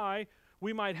God to lie,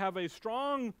 we might have a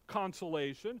strong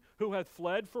consolation who hath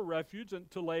fled for refuge and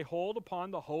to lay hold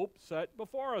upon the hope set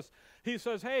before us. He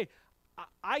says, hey,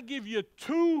 I give you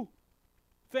two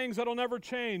things that'll never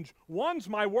change. One's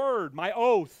my word, my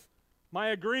oath, my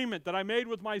agreement that I made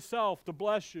with myself to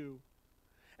bless you.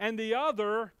 And the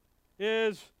other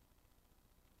is,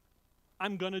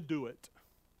 I'm going to do it.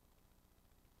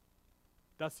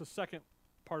 That's the second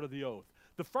part of the oath.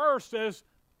 The first is,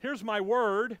 here's my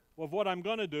word of what I'm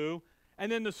going to do.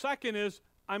 And then the second is,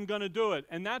 I'm going to do it.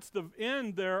 And that's the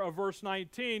end there of verse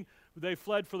 19. They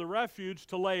fled for the refuge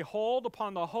to lay hold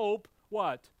upon the hope,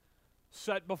 what?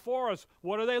 Set before us.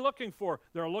 What are they looking for?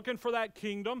 They're looking for that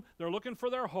kingdom. They're looking for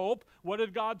their hope. What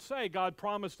did God say? God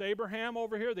promised Abraham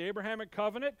over here, the Abrahamic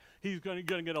covenant. He's going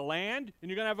to get a land, and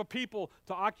you're going to have a people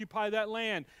to occupy that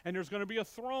land, and there's going to be a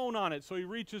throne on it. So he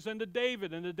reaches into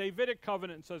David and the Davidic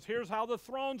covenant and says, here's how the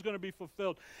throne's going to be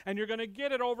fulfilled, and you're going to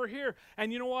get it over here.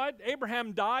 And you know what?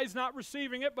 Abraham dies not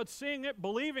receiving it, but seeing it,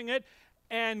 believing it,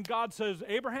 and God says,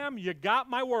 Abraham, you got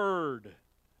my word,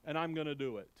 and I'm going to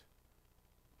do it.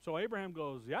 So Abraham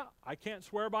goes, yeah, I can't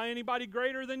swear by anybody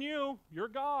greater than you. You're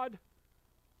God.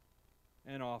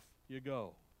 And off you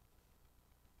go.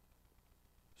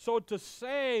 So to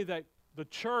say that the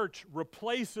church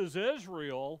replaces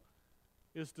Israel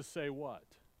is to say what?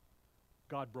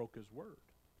 God broke his word.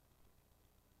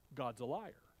 God's a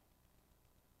liar.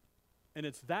 And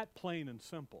it's that plain and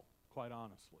simple, quite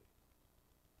honestly.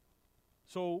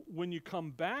 So when you come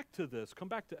back to this, come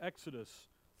back to Exodus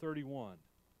 31.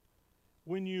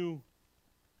 When you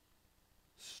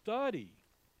study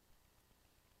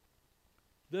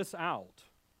this out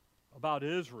about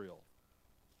Israel,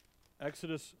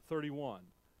 Exodus 31,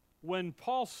 when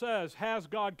Paul says, has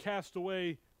God cast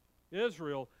away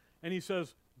Israel? And he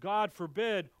says, God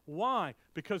forbid. Why?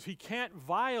 Because he can't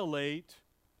violate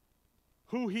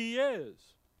who he is.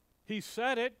 He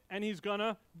said it, and he's going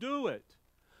to do it.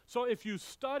 So if you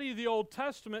study the Old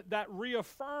Testament, that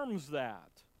reaffirms that.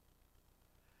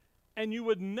 And you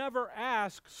would never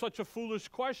ask such a foolish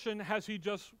question, has he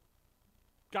just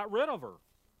got rid of her?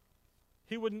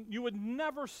 You would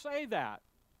never say that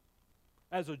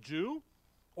as a Jew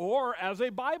or as a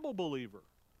Bible believer.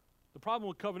 The problem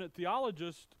with covenant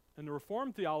theologists and the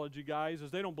Reformed theology guys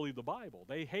is they don't believe the Bible.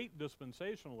 They hate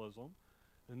dispensationalism,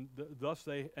 and thus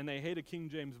they hate a King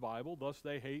James Bible, thus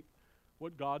they hate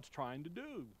what God's trying to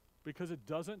do, because it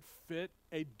doesn't fit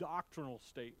a doctrinal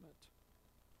statement.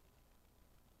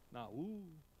 Now,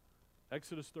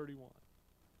 Exodus 31.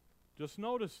 Just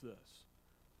notice this.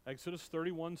 Exodus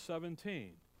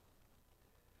 31:17.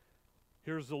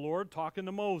 Here's the Lord talking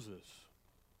to Moses.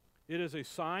 It is a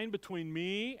sign between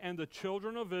me and the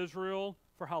children of Israel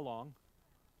for how long?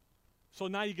 So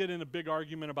now you get in a big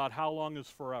argument about how long is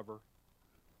forever,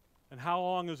 and how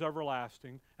long is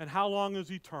everlasting, and how long is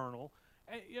eternal.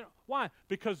 And, why?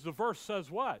 Because the verse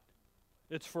says what?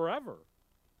 It's forever.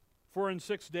 For in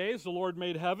 6 days the Lord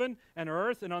made heaven and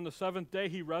earth, and on the seventh day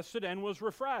he rested and was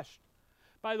refreshed.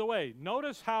 By the way,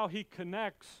 notice how he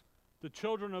connects the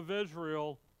children of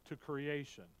Israel to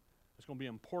creation. It's going to be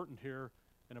important here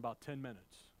in about 10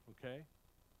 minutes, okay?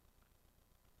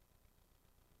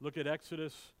 Look at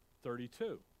Exodus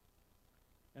 32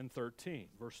 and 13,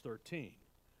 verse 13.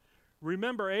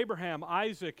 Remember Abraham,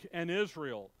 Isaac, and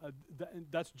Israel.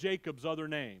 That's Jacob's other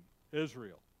name,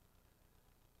 Israel.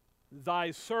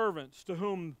 Thy servants, to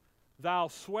whom thou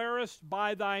swearest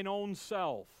by thine own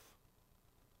self.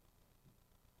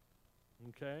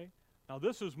 Okay? Now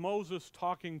this is Moses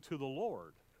talking to the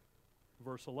Lord,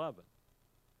 verse 11.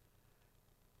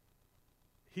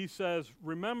 He says,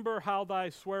 remember how thou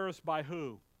swearest by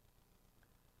who?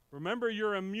 Remember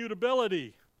your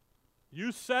immutability.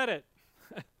 You said it.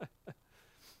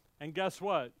 And guess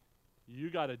what? You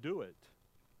got to do it.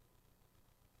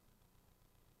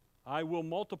 I will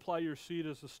multiply your seed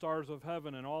as the stars of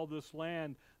heaven, and all this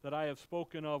land that I have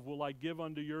spoken of will I give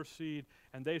unto your seed,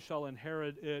 and they shall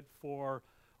inherit it for,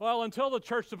 well, until the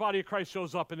church, the body of Christ,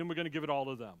 shows up, and then we're going to give it all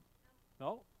to them.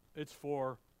 No, it's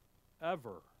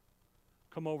forever.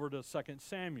 Come over to 2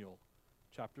 Samuel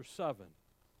chapter 7.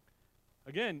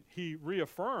 Again, he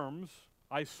reaffirms,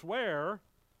 I swear.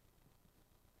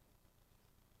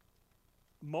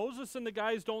 Moses and the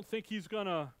guys don't think he's going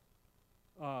to,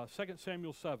 2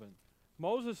 Samuel 7.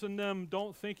 Moses and them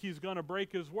don't think he's going to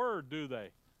break his word, do they?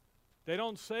 They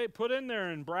don't say, put in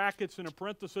there in brackets and a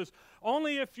parenthesis,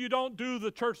 only if you don't do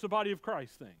the church, the body of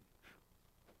Christ thing.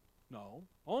 No.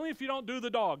 Only if you don't do the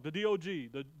dog, the D-O-G,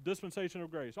 the dispensation of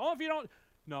grace. Only if you don't.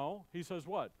 No. He says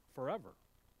what? Forever.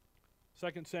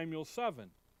 2 Samuel 7,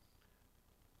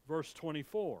 verse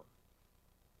 24.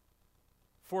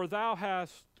 For thou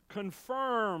hast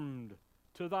confirmed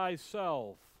to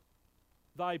thyself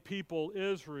thy people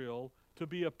Israel to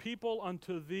be a people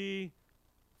unto thee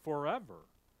forever.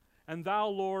 And thou,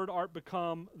 Lord, art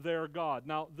become their God.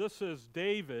 Now, this is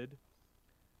David,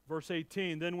 verse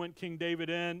 18. Then went King David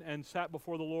in and sat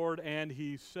before the Lord, and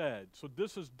he said. So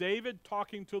this is David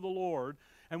talking to the Lord.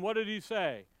 And what did he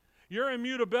say? Your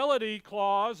immutability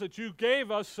clause that you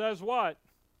gave us says what?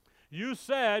 You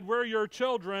said we're your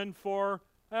children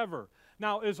forever.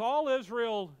 Now, is all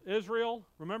Israel Israel?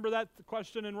 Remember that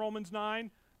question in Romans 9?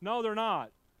 No, they're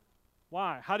not.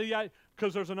 Why? How do you?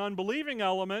 Because there's an unbelieving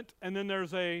element, and then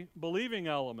there's a believing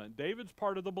element. David's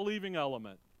part of the believing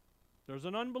element. There's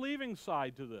an unbelieving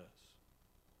side to this.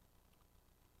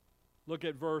 Look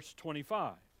at verse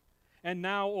 25. And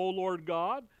now, O Lord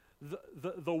God,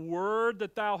 the word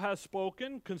that thou hast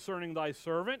spoken concerning thy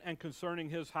servant and concerning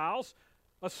his house,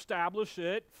 establish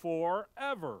it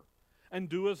forever, and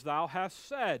do as thou hast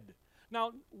said.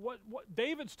 Now, what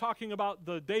David's talking about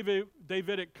the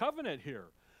Davidic covenant here.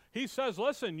 He says,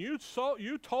 listen, you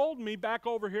told me back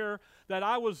over here that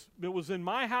it was in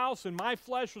my house and my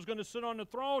flesh was going to sit on the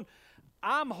throne.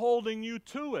 I'm holding you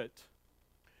to it.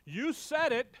 You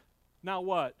said it. Now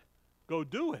what? Go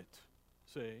do it.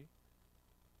 See?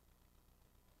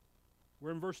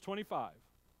 We're in verse 25.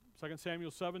 2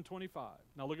 Samuel 7:25.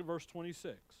 Now look at verse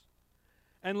 26.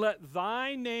 And let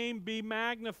thy name be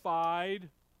magnified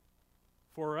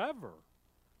forever,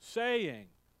 saying,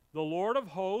 the Lord of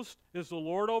hosts is the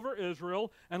Lord over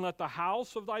Israel, and let the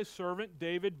house of thy servant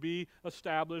David be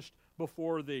established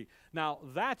before thee. Now,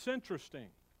 that's interesting,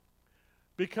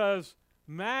 because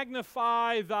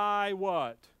magnify thy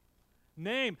what?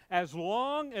 Name. As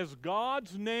long as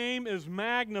God's name is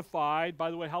magnified,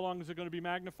 by the way, how long is it going to be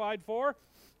magnified for?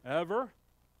 Ever.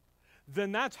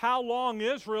 Then that's how long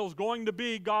Israel's going to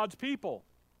be God's people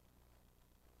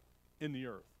in the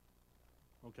earth.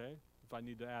 Okay? If I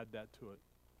need to add that to it.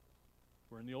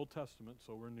 We're in the Old Testament,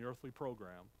 so we're in the earthly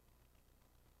program.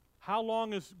 How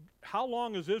long is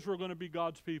Israel going to be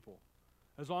God's people?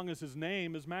 As long as his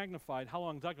name is magnified. How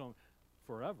long is that going?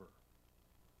 Forever.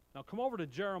 Now come over to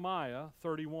Jeremiah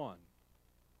 31.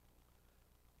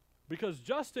 Because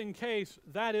just in case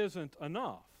that isn't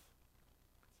enough,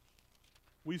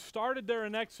 we started there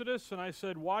in Exodus, and I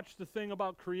said, watch the thing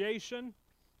about creation,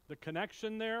 the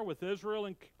connection there with Israel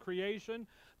and creation,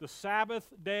 the Sabbath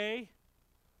day,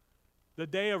 the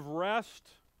day of rest.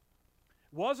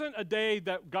 Wasn't a day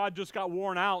that God just got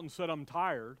worn out and said, I'm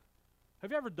tired.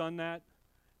 Have you ever done that?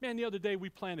 Man, the other day we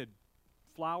planted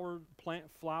flowers,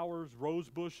 rose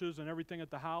bushes, and everything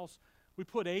at the house. We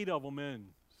put 8 of them in.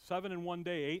 7 in one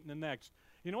day, 8 in the next.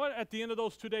 You know what? At the end of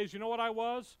those 2 days, you know what I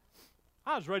was?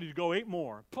 I was ready to go 8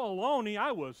 more. Baloney,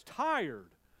 I was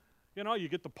tired. You know, you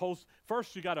get the post.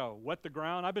 First, you got to wet the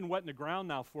ground. I've been wetting the ground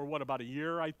now for, about a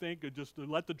year, I think, just to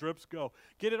let the drips go.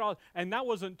 Get it all. And that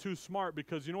wasn't too smart,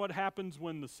 because you know what happens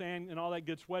when the sand and all that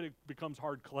gets wet? It becomes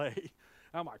hard clay.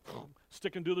 I'm like,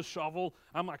 sticking to the shovel.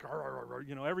 I'm like,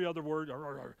 every other word.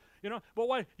 But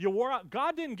what? You wore out.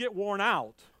 God didn't get worn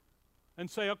out and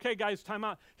say, okay, guys, time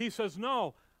out. He says,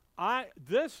 no,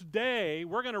 this day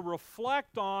we're going to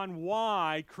reflect on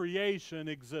why creation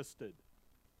existed.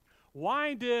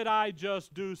 Why did I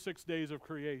just do 6 days of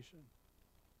creation?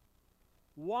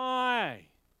 Why?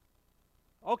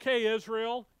 Okay,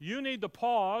 Israel, you need to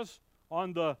pause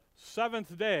on the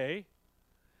 7th day,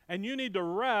 and you need to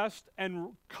rest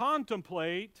and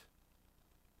contemplate.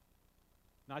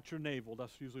 not your navel.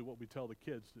 That's usually what we tell the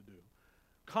kids to do.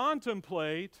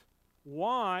 Contemplate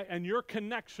why and your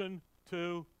connection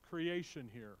to creation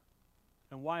here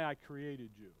and why I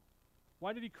created you.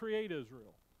 Why did he create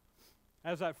Israel?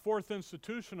 As that fourth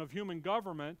institution of human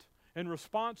government in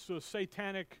response to a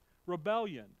satanic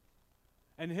rebellion.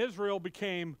 And Israel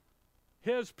became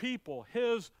his people,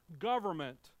 his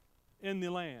government in the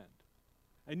land.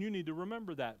 And you need to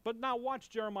remember that. But now watch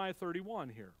Jeremiah 31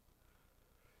 here.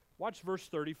 Watch verse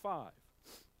 35.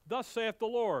 Thus saith the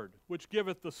Lord, which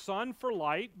giveth the sun for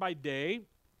light by day,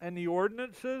 and the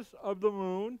ordinances of the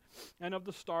moon and of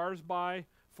the stars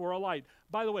for a light.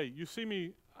 By the way, you see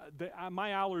me, my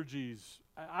allergies,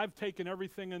 I've taken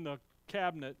everything in the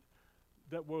cabinet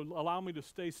that will allow me to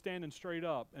stay standing straight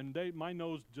up, and my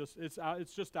nose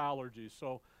it's just allergies.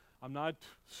 So I'm not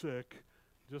sick,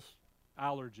 just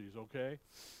allergies, okay?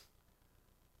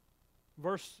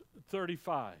 Verse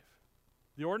 35.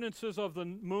 The ordinances of the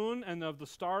moon and of the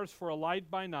stars for a light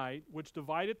by night, which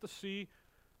divideth the sea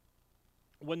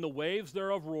when the waves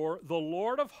thereof roar. The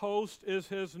Lord of hosts is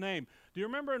his name. Do you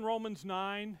remember in Romans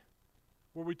 9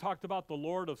 where we talked about the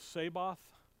Lord of Sabaoth?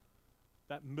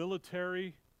 That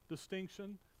military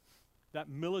distinction, that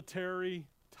military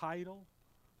title,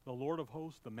 the Lord of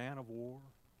hosts, the man of war.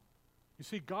 You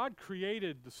see, God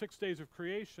created the 6 days of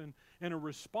creation in a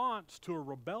response to a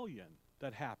rebellion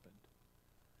that happened.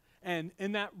 And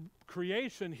in that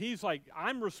creation, he's like,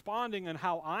 I'm responding in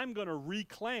how I'm going to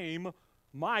reclaim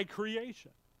my creation.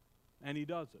 And he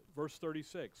does it. Verse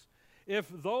 36. If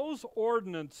those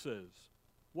ordinances,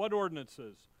 what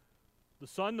ordinances? The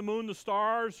sun, the moon, the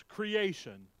stars,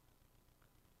 creation.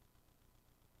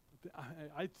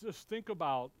 I just think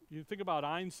about, you think about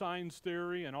Einstein's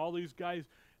theory and all these guys.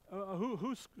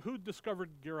 Who discovered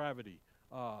gravity?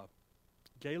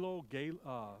 Galileo?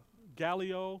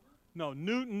 No,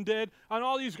 Newton did. And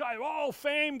all these guys, all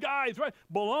famed guys, right?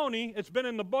 Baloney, it's been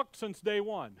in the book since day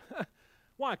one.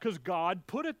 Why? Because God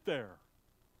put it there.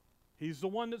 He's the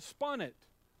one that spun it.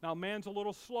 Now, man's a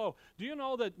little slow. Do you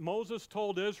know that Moses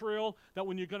told Israel that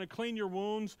when you're going to clean your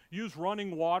wounds, use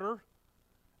running water?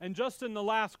 And just in the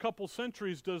last couple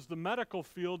centuries, does the medical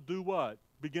field do what?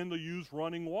 Begin to use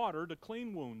running water to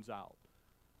clean wounds out.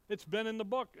 It's been in the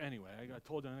book. Anyway, I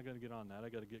told you I got to get on that. I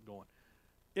got to get going.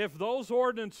 If those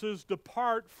ordinances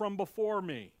depart from before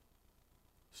me,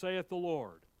 saith the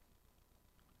Lord,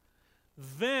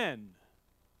 then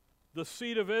the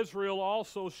seed of Israel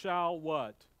also shall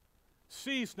what?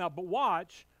 Cease. Now, but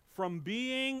watch, from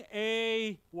being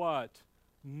a what?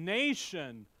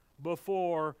 Nation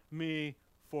before me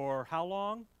for how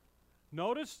long?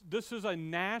 Notice this is a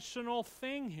national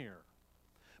thing here.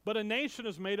 But a nation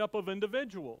is made up of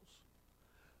individuals.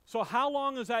 So how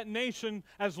long is that nation?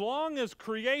 As long as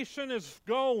creation is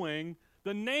going,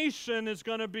 the nation is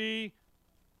going to be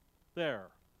there.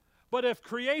 But if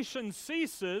creation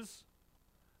ceases,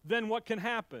 then what can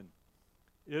happen?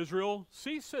 Israel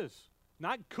ceases.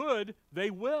 Not could, they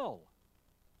will.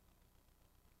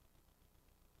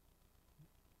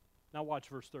 Now watch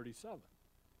verse 37.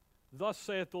 Thus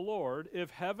saith the Lord,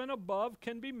 if heaven above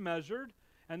can be measured,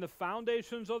 and the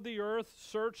foundations of the earth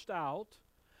searched out,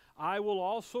 I will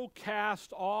also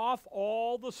cast off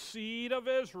all the seed of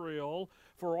Israel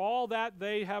for all that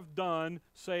they have done,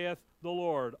 saith the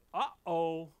Lord.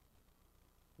 Uh-oh.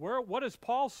 What is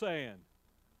Paul saying?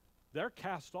 They're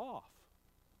cast off.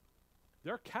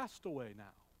 They're cast away now.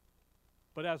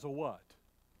 But as a what?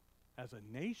 As a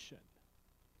nation.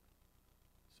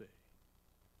 See.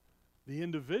 The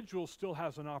individual still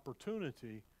has an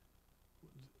opportunity.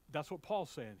 That's what Paul's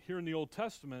saying. Here in the Old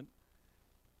Testament,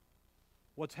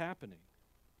 what's happening?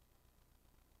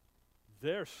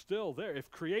 They're still there.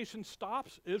 If creation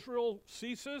stops, Israel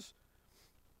ceases.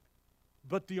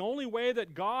 But the only way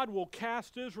that God will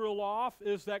cast Israel off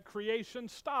is that creation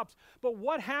stops. But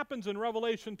what happens in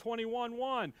Revelation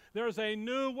 21:1? There's a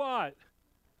new what?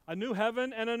 A new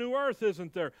heaven and a new earth,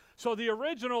 isn't there? So the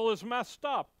original is messed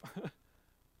up.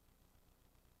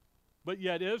 But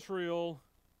yet Israel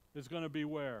is going to be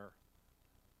where?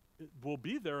 It will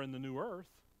be there in the new earth.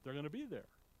 They're going to be there,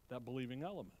 that believing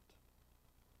element.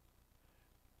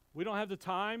 We don't have the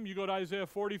time. You go to Isaiah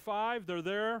 45, they're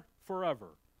there forever.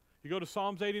 You go to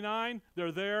Psalms 89,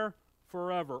 they're there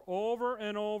forever. Over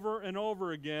and over and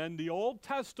over again, the Old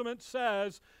Testament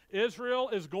says Israel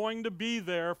is going to be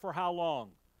there for how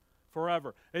long?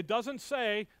 Forever. It doesn't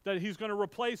say that he's going to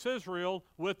replace Israel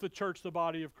with the church, the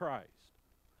body of Christ.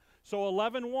 So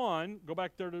 11:1, go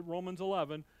back there to Romans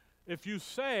 11, if you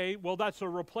say, well, that's a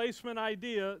replacement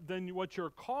idea, then what you're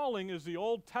calling is the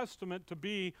Old Testament to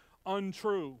be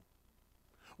untrue.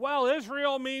 Well,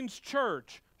 Israel means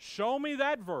church. Show me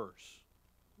that verse.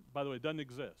 By the way, it doesn't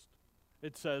exist.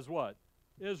 It says what?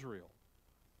 Israel.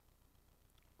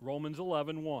 Romans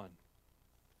 11:1.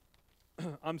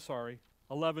 I'm sorry,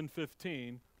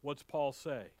 11:15. What's Paul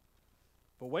say?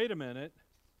 But wait a minute.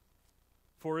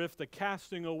 For if the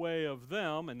casting away of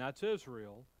them, and that's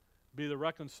Israel, be the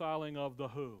reconciling of the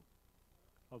who?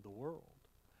 Of the world.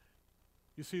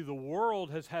 You see, the world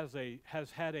has had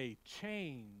a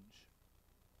change.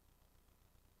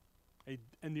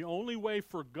 And the only way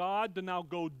for God to now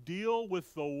go deal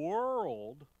with the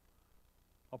world,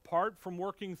 apart from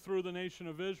working through the nation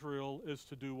of Israel, is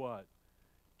to do what?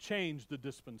 Change the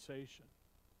dispensation.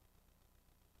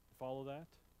 Follow that?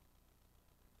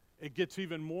 It gets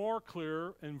even more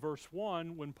clear in verse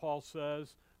 1 when Paul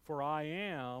says, "For I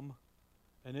am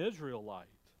an Israelite."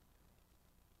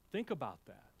 Think about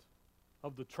that.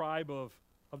 Of the tribe of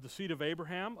the seed of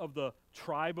Abraham, of the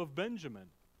tribe of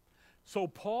Benjamin. So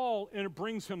Paul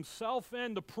brings himself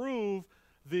in to prove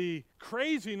the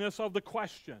craziness of the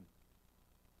question.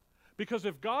 Because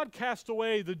if God cast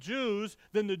away the Jews,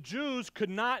 then the Jews could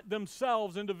not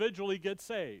themselves individually get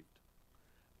saved.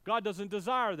 God doesn't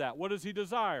desire that. What does he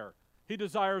desire? He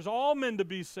desires all men to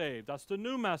be saved. That's the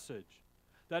new message.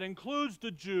 That includes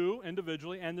the Jew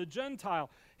individually and the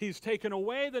Gentile. He's taken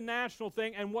away the national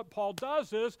thing, and what Paul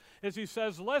does is he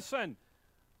says, listen,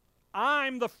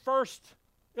 I'm the first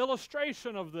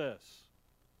illustration of this.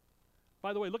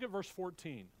 By the way, look at verse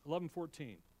 14,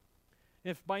 11:14.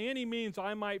 If by any means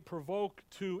I might provoke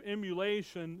to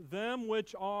emulation them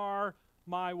which are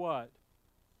my what?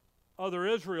 Other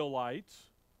Israelites,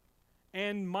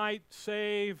 and might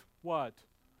save what?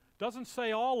 Doesn't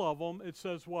say all of them, it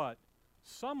says what?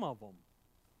 Some of them.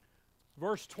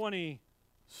 Verse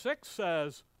 26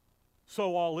 says,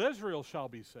 so all Israel shall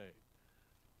be saved.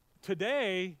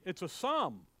 Today, it's a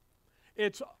sum.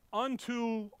 It's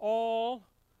unto all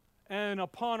and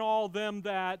upon all them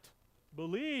that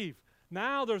believe.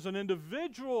 Now there's an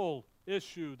individual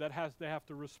issue that they have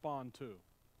to respond to.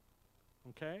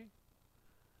 Okay?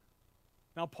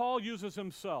 Now Paul uses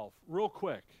himself, real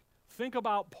quick. Think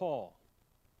about Paul.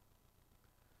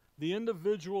 The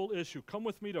individual issue. Come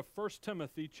with me to 1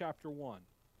 Timothy chapter 1.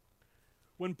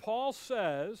 When Paul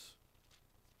says,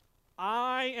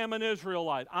 I am an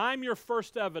Israelite, I'm your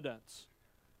first evidence.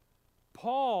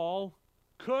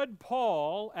 Could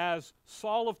Paul, as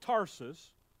Saul of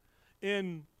Tarsus,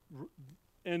 in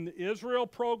the Israel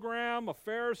program, a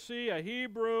Pharisee, a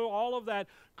Hebrew, all of that,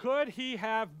 could he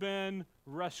have been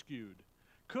rescued?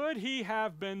 Could he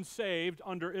have been saved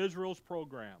under Israel's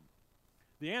program?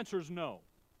 The answer is no.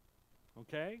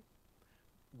 Okay?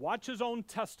 Watch his own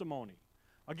testimony.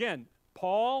 Again,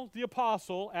 Paul the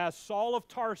apostle, as Saul of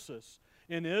Tarsus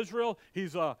in Israel,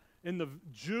 he's in the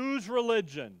Jews'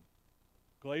 religion.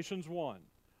 Galatians 1.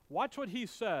 Watch what he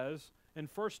says in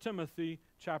 1 Timothy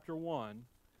chapter 1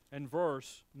 and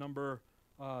verse number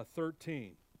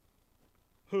 13.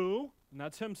 Who, and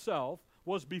that's himself,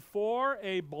 was before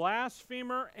a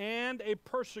blasphemer and a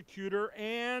persecutor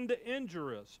and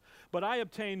injurious. But I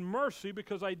obtained mercy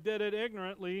because I did it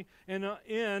ignorantly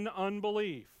in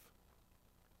unbelief.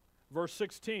 Verse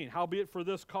 16, howbeit for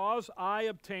this cause I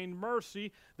obtained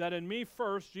mercy, that in me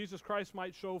first Jesus Christ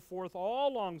might show forth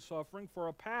all longsuffering for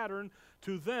a pattern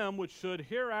to them which should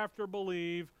hereafter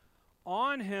believe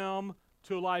on him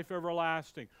to life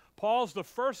everlasting. Paul's the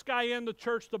first guy in the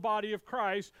church, the body of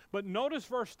Christ, but notice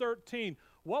verse 13.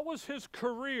 What was his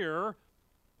career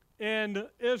in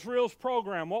Israel's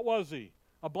program? What was he?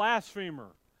 A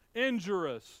blasphemer,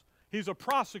 injurious. He's a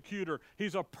prosecutor.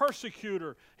 He's a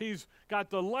persecutor. He's got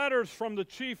the letters from the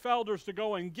chief elders to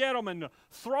go and get them and to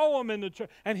throw them in the church.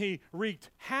 And he wreaked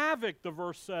havoc, the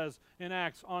verse says in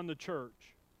Acts, on the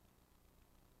church.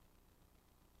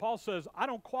 Paul says, I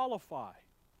don't qualify.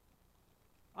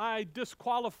 I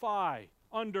disqualify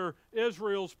under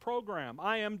Israel's program.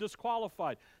 I am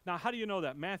disqualified. Now, how do you know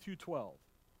that? Matthew 12.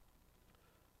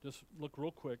 Just look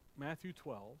real quick. Matthew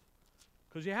 12.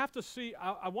 Because you have to see,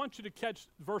 I want you to catch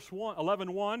verse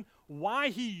 11:1, why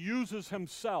he uses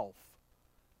himself.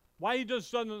 Why he just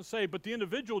doesn't say, but the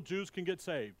individual Jews can get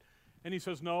saved. And he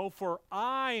says, no, for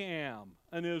I am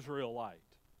an Israelite.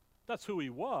 That's who he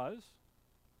was.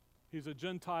 He's a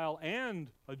Gentile and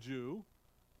a Jew.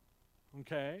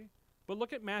 Okay? But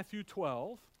look at Matthew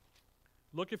 12.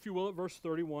 Look, if you will, at verse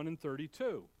 31 and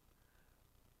 32.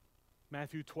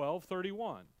 Matthew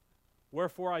 12:31.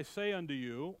 Wherefore I say unto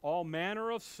you, all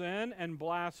manner of sin and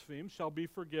blaspheme shall be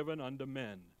forgiven unto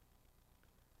men.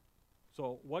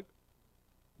 So what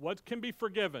can be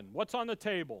forgiven? What's on the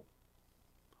table?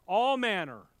 All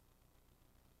manner.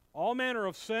 All manner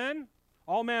of sin,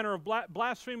 all manner of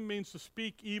blasphemy means to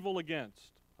speak evil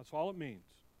against. That's all it means.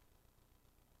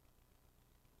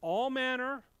 all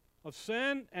manner of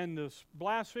sin and this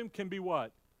blasphemy can be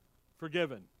what?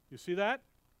 Forgiven. You see that?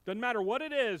 Doesn't matter what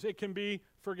it is, it can be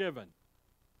forgiven.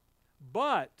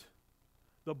 But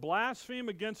the blaspheme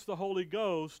against the Holy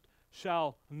Ghost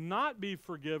shall not be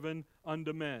forgiven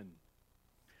unto men.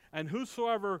 And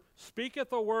whosoever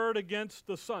speaketh a word against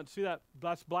the Son, see that?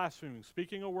 That's blaspheming.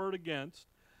 Speaking a word against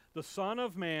the Son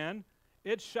of Man,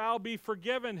 it shall be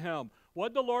forgiven him. What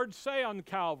did the Lord say on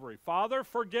Calvary? Father,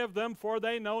 forgive them, for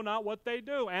they know not what they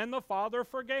do. And the Father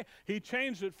forgave. He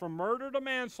changed it from murder to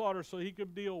manslaughter so he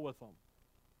could deal with them.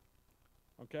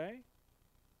 Okay?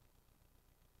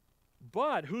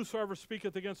 But whosoever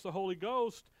speaketh against the Holy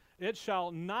Ghost, it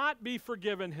shall not be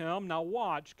forgiven him. Now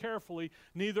watch carefully.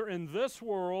 Neither in this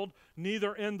world,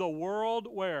 neither in the world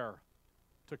where?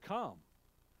 To come.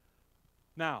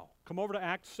 Now, come over to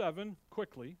Acts 7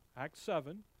 quickly. Acts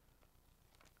 7.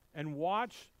 And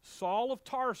watch Saul of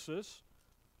Tarsus,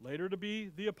 later to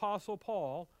be the Apostle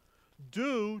Paul,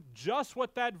 do just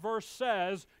what that verse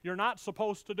says you're not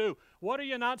supposed to do. What are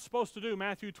you not supposed to do?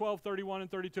 Matthew 12, 31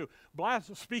 and 32.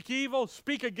 Speak evil,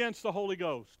 speak against the Holy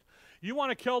Ghost. You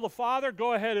want to kill the Father?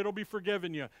 Go ahead, it'll be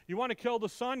forgiven you. You want to kill the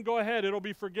Son? Go ahead, it'll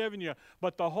be forgiven you.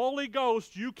 But the Holy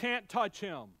Ghost, you can't touch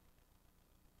him.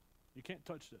 You can't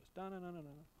touch this. No.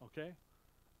 Okay?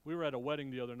 We were at a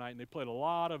wedding the other night, and they played a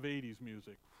lot of 80s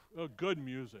music. Oh, good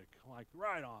music. Like,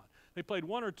 right on. They played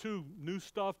one or two new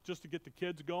stuff just to get the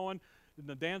kids going in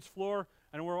the dance floor.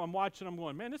 And I'm watching, I'm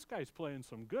going, man, this guy's playing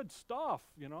some good stuff.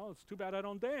 You know, it's too bad I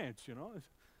don't dance, you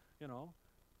know.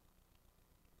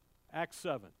 Acts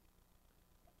 7.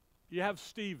 You have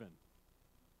Stephen.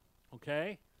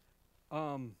 Okay?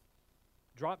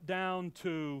 Drop down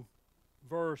to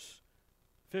verse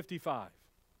 55.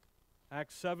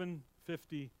 Acts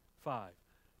 7:55.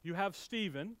 You have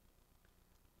Stephen.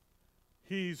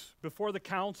 He's before the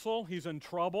council. He's in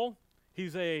trouble.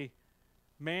 He's a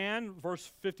man,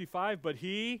 verse 55, but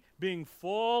he being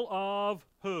full of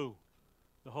who?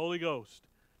 The Holy Ghost.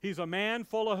 He's a man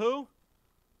full of who?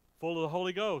 Full of the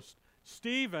Holy Ghost.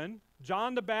 Stephen,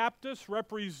 John the Baptist,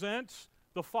 represents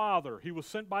the Father. He was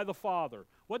sent by the Father.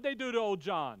 What'd they do to old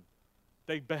John?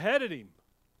 They beheaded him.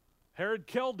 Herod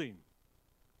killed him.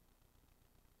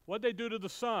 What'd they do to the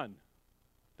Son?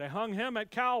 They hung him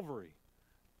at Calvary.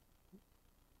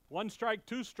 One strike,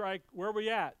 two strike, where are we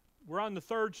at? We're on the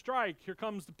third strike. Here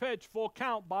comes the pitch, full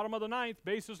count, bottom of the ninth,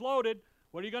 bases loaded.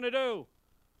 What are you going to do?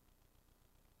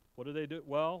 What do they do?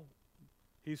 Well,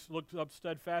 he looked up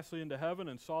steadfastly into heaven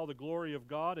and saw the glory of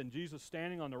God and Jesus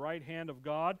standing on the right hand of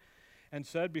God and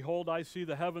said, Behold, I see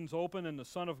the heavens open and the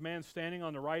Son of Man standing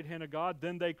on the right hand of God.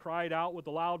 Then they cried out with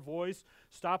a loud voice,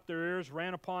 stopped their ears,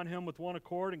 ran upon him with one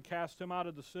accord and cast him out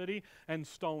of the city and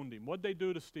stoned him. What'd they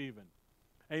do to Stephen?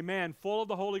 A man full of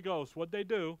the Holy Ghost. What'd they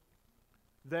do?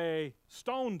 They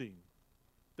stoned him.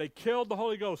 They killed the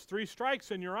Holy Ghost. 3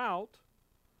 strikes and you're out.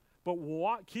 But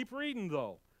keep reading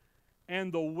though.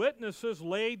 And the witnesses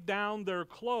laid down their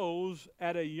clothes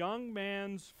at a young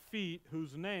man's feet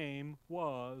whose name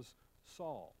was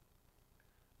Saul.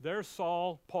 There's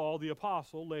Saul, Paul the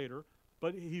apostle later,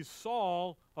 but he's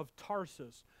Saul of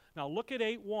Tarsus. Now look at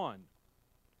 8:1.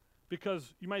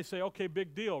 Because you might say, okay,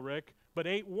 big deal, Rick. But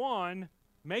 8:1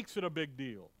 makes it a big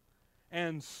deal.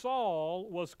 And Saul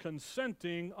was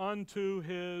consenting unto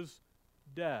his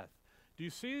death. Do you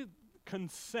see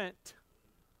consent?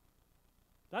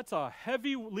 That's a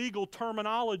heavy legal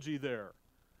terminology there.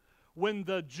 When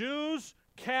the Jews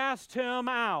cast him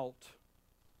out,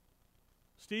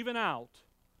 Stephen out,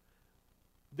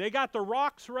 they got the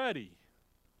rocks ready.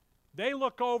 They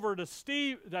look over to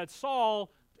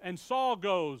Saul, and Saul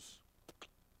goes,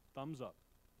 thumbs up.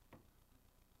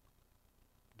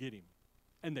 Get him.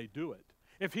 And they do it.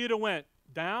 If he'd have went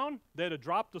down, they'd have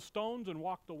dropped the stones and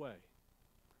walked away.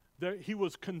 He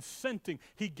was consenting.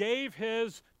 He gave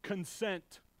his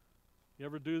consent. You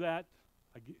ever do that?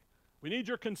 We need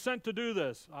your consent to do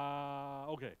this.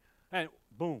 Okay. And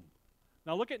boom.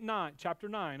 Now look at chapter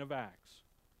 9 of Acts.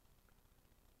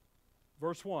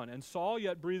 Verse 1. And Saul,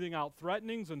 yet breathing out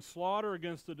threatenings and slaughter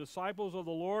against the disciples of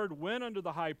the Lord, went unto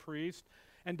the high priest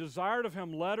and desired of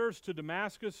him letters to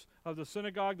Damascus of the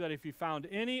synagogue, that if he found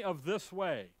any of this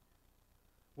way,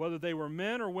 whether they were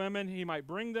men or women, he might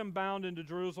bring them bound into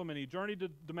Jerusalem. And he journeyed to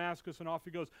Damascus, and off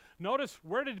he goes. Notice,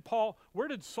 where did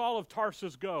Saul of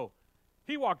Tarsus go?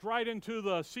 He walked right into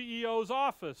the CEO's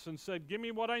office and said, give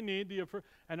me what I need.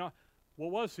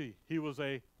 What was he? He was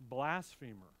a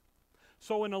blasphemer.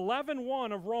 So in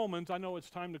 11:1 of Romans, I know it's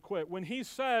time to quit, when he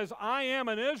says, I am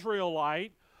an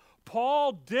Israelite,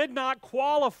 Paul did not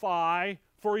qualify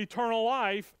for eternal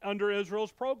life under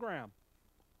Israel's program.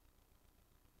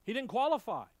 He didn't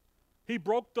qualify. He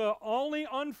broke the only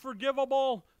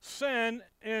unforgivable sin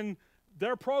in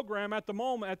their program at the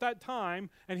moment, at that time,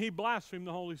 and he blasphemed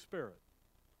the Holy Spirit.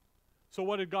 So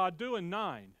what did God do in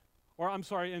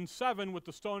 7 with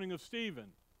the stoning of Stephen?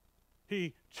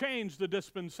 He changed the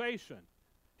dispensation.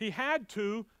 He had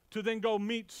to then go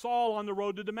meet Saul on the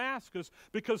road to Damascus,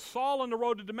 because Saul on the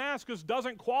road to Damascus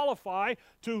doesn't qualify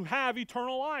to have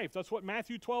eternal life. That's what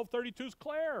Matthew 12:32 is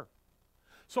clear.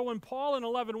 So when Paul in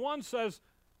 11:1 says,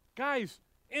 guys,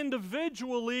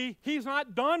 individually, he's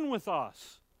not done with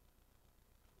us.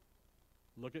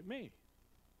 Look at me.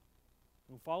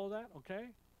 You follow that? Okay?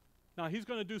 Now, he's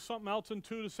going to do something else in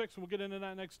 2 to 6, and we'll get into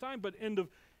that next time, but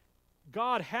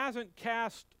God hasn't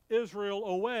cast Israel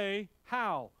away.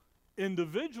 How?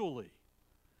 Individually.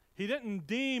 He didn't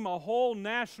deem a whole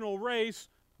national race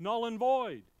null and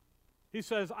void. He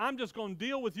says, I'm just going to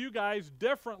deal with you guys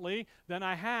differently than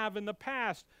I have in the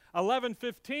past.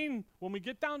 11:15, when we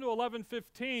get down to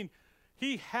 11:15,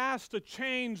 he has to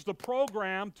change the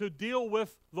program to deal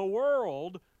with the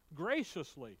world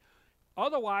graciously.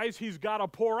 Otherwise, he's got to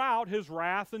pour out his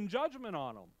wrath and judgment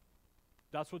on them.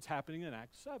 That's what's happening in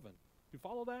Acts 7. You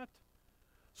follow that?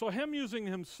 So him using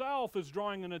himself is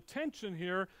drawing an attention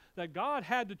here that God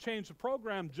had to change the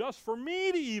program just for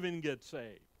me to even get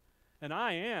saved. And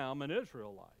I am an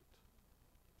Israelite.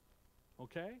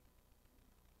 Okay?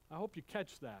 I hope you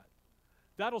catch that.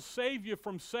 That'll save you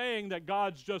from saying that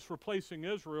God's just replacing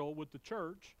Israel with the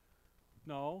church.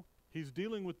 No, he's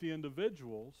dealing with the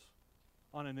individuals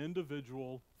on an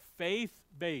individual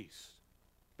faith-based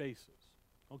basis.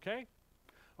 Okay?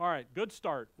 All right, good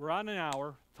start. We're on an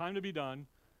hour. Time to be done.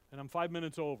 And I'm 5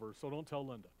 minutes over, so don't tell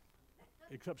Linda.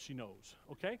 Except she knows.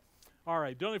 Okay? All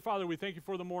right. Dear Heavenly Father, we thank you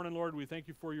for the morning, Lord. We thank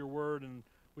you for your word, and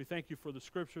we thank you for the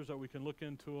scriptures that we can look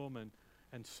into them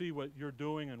and see what you're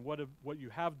doing and what you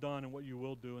have done and what you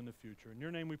will do in the future. In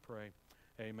your name we pray.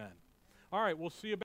 Amen. All right, we'll see you back.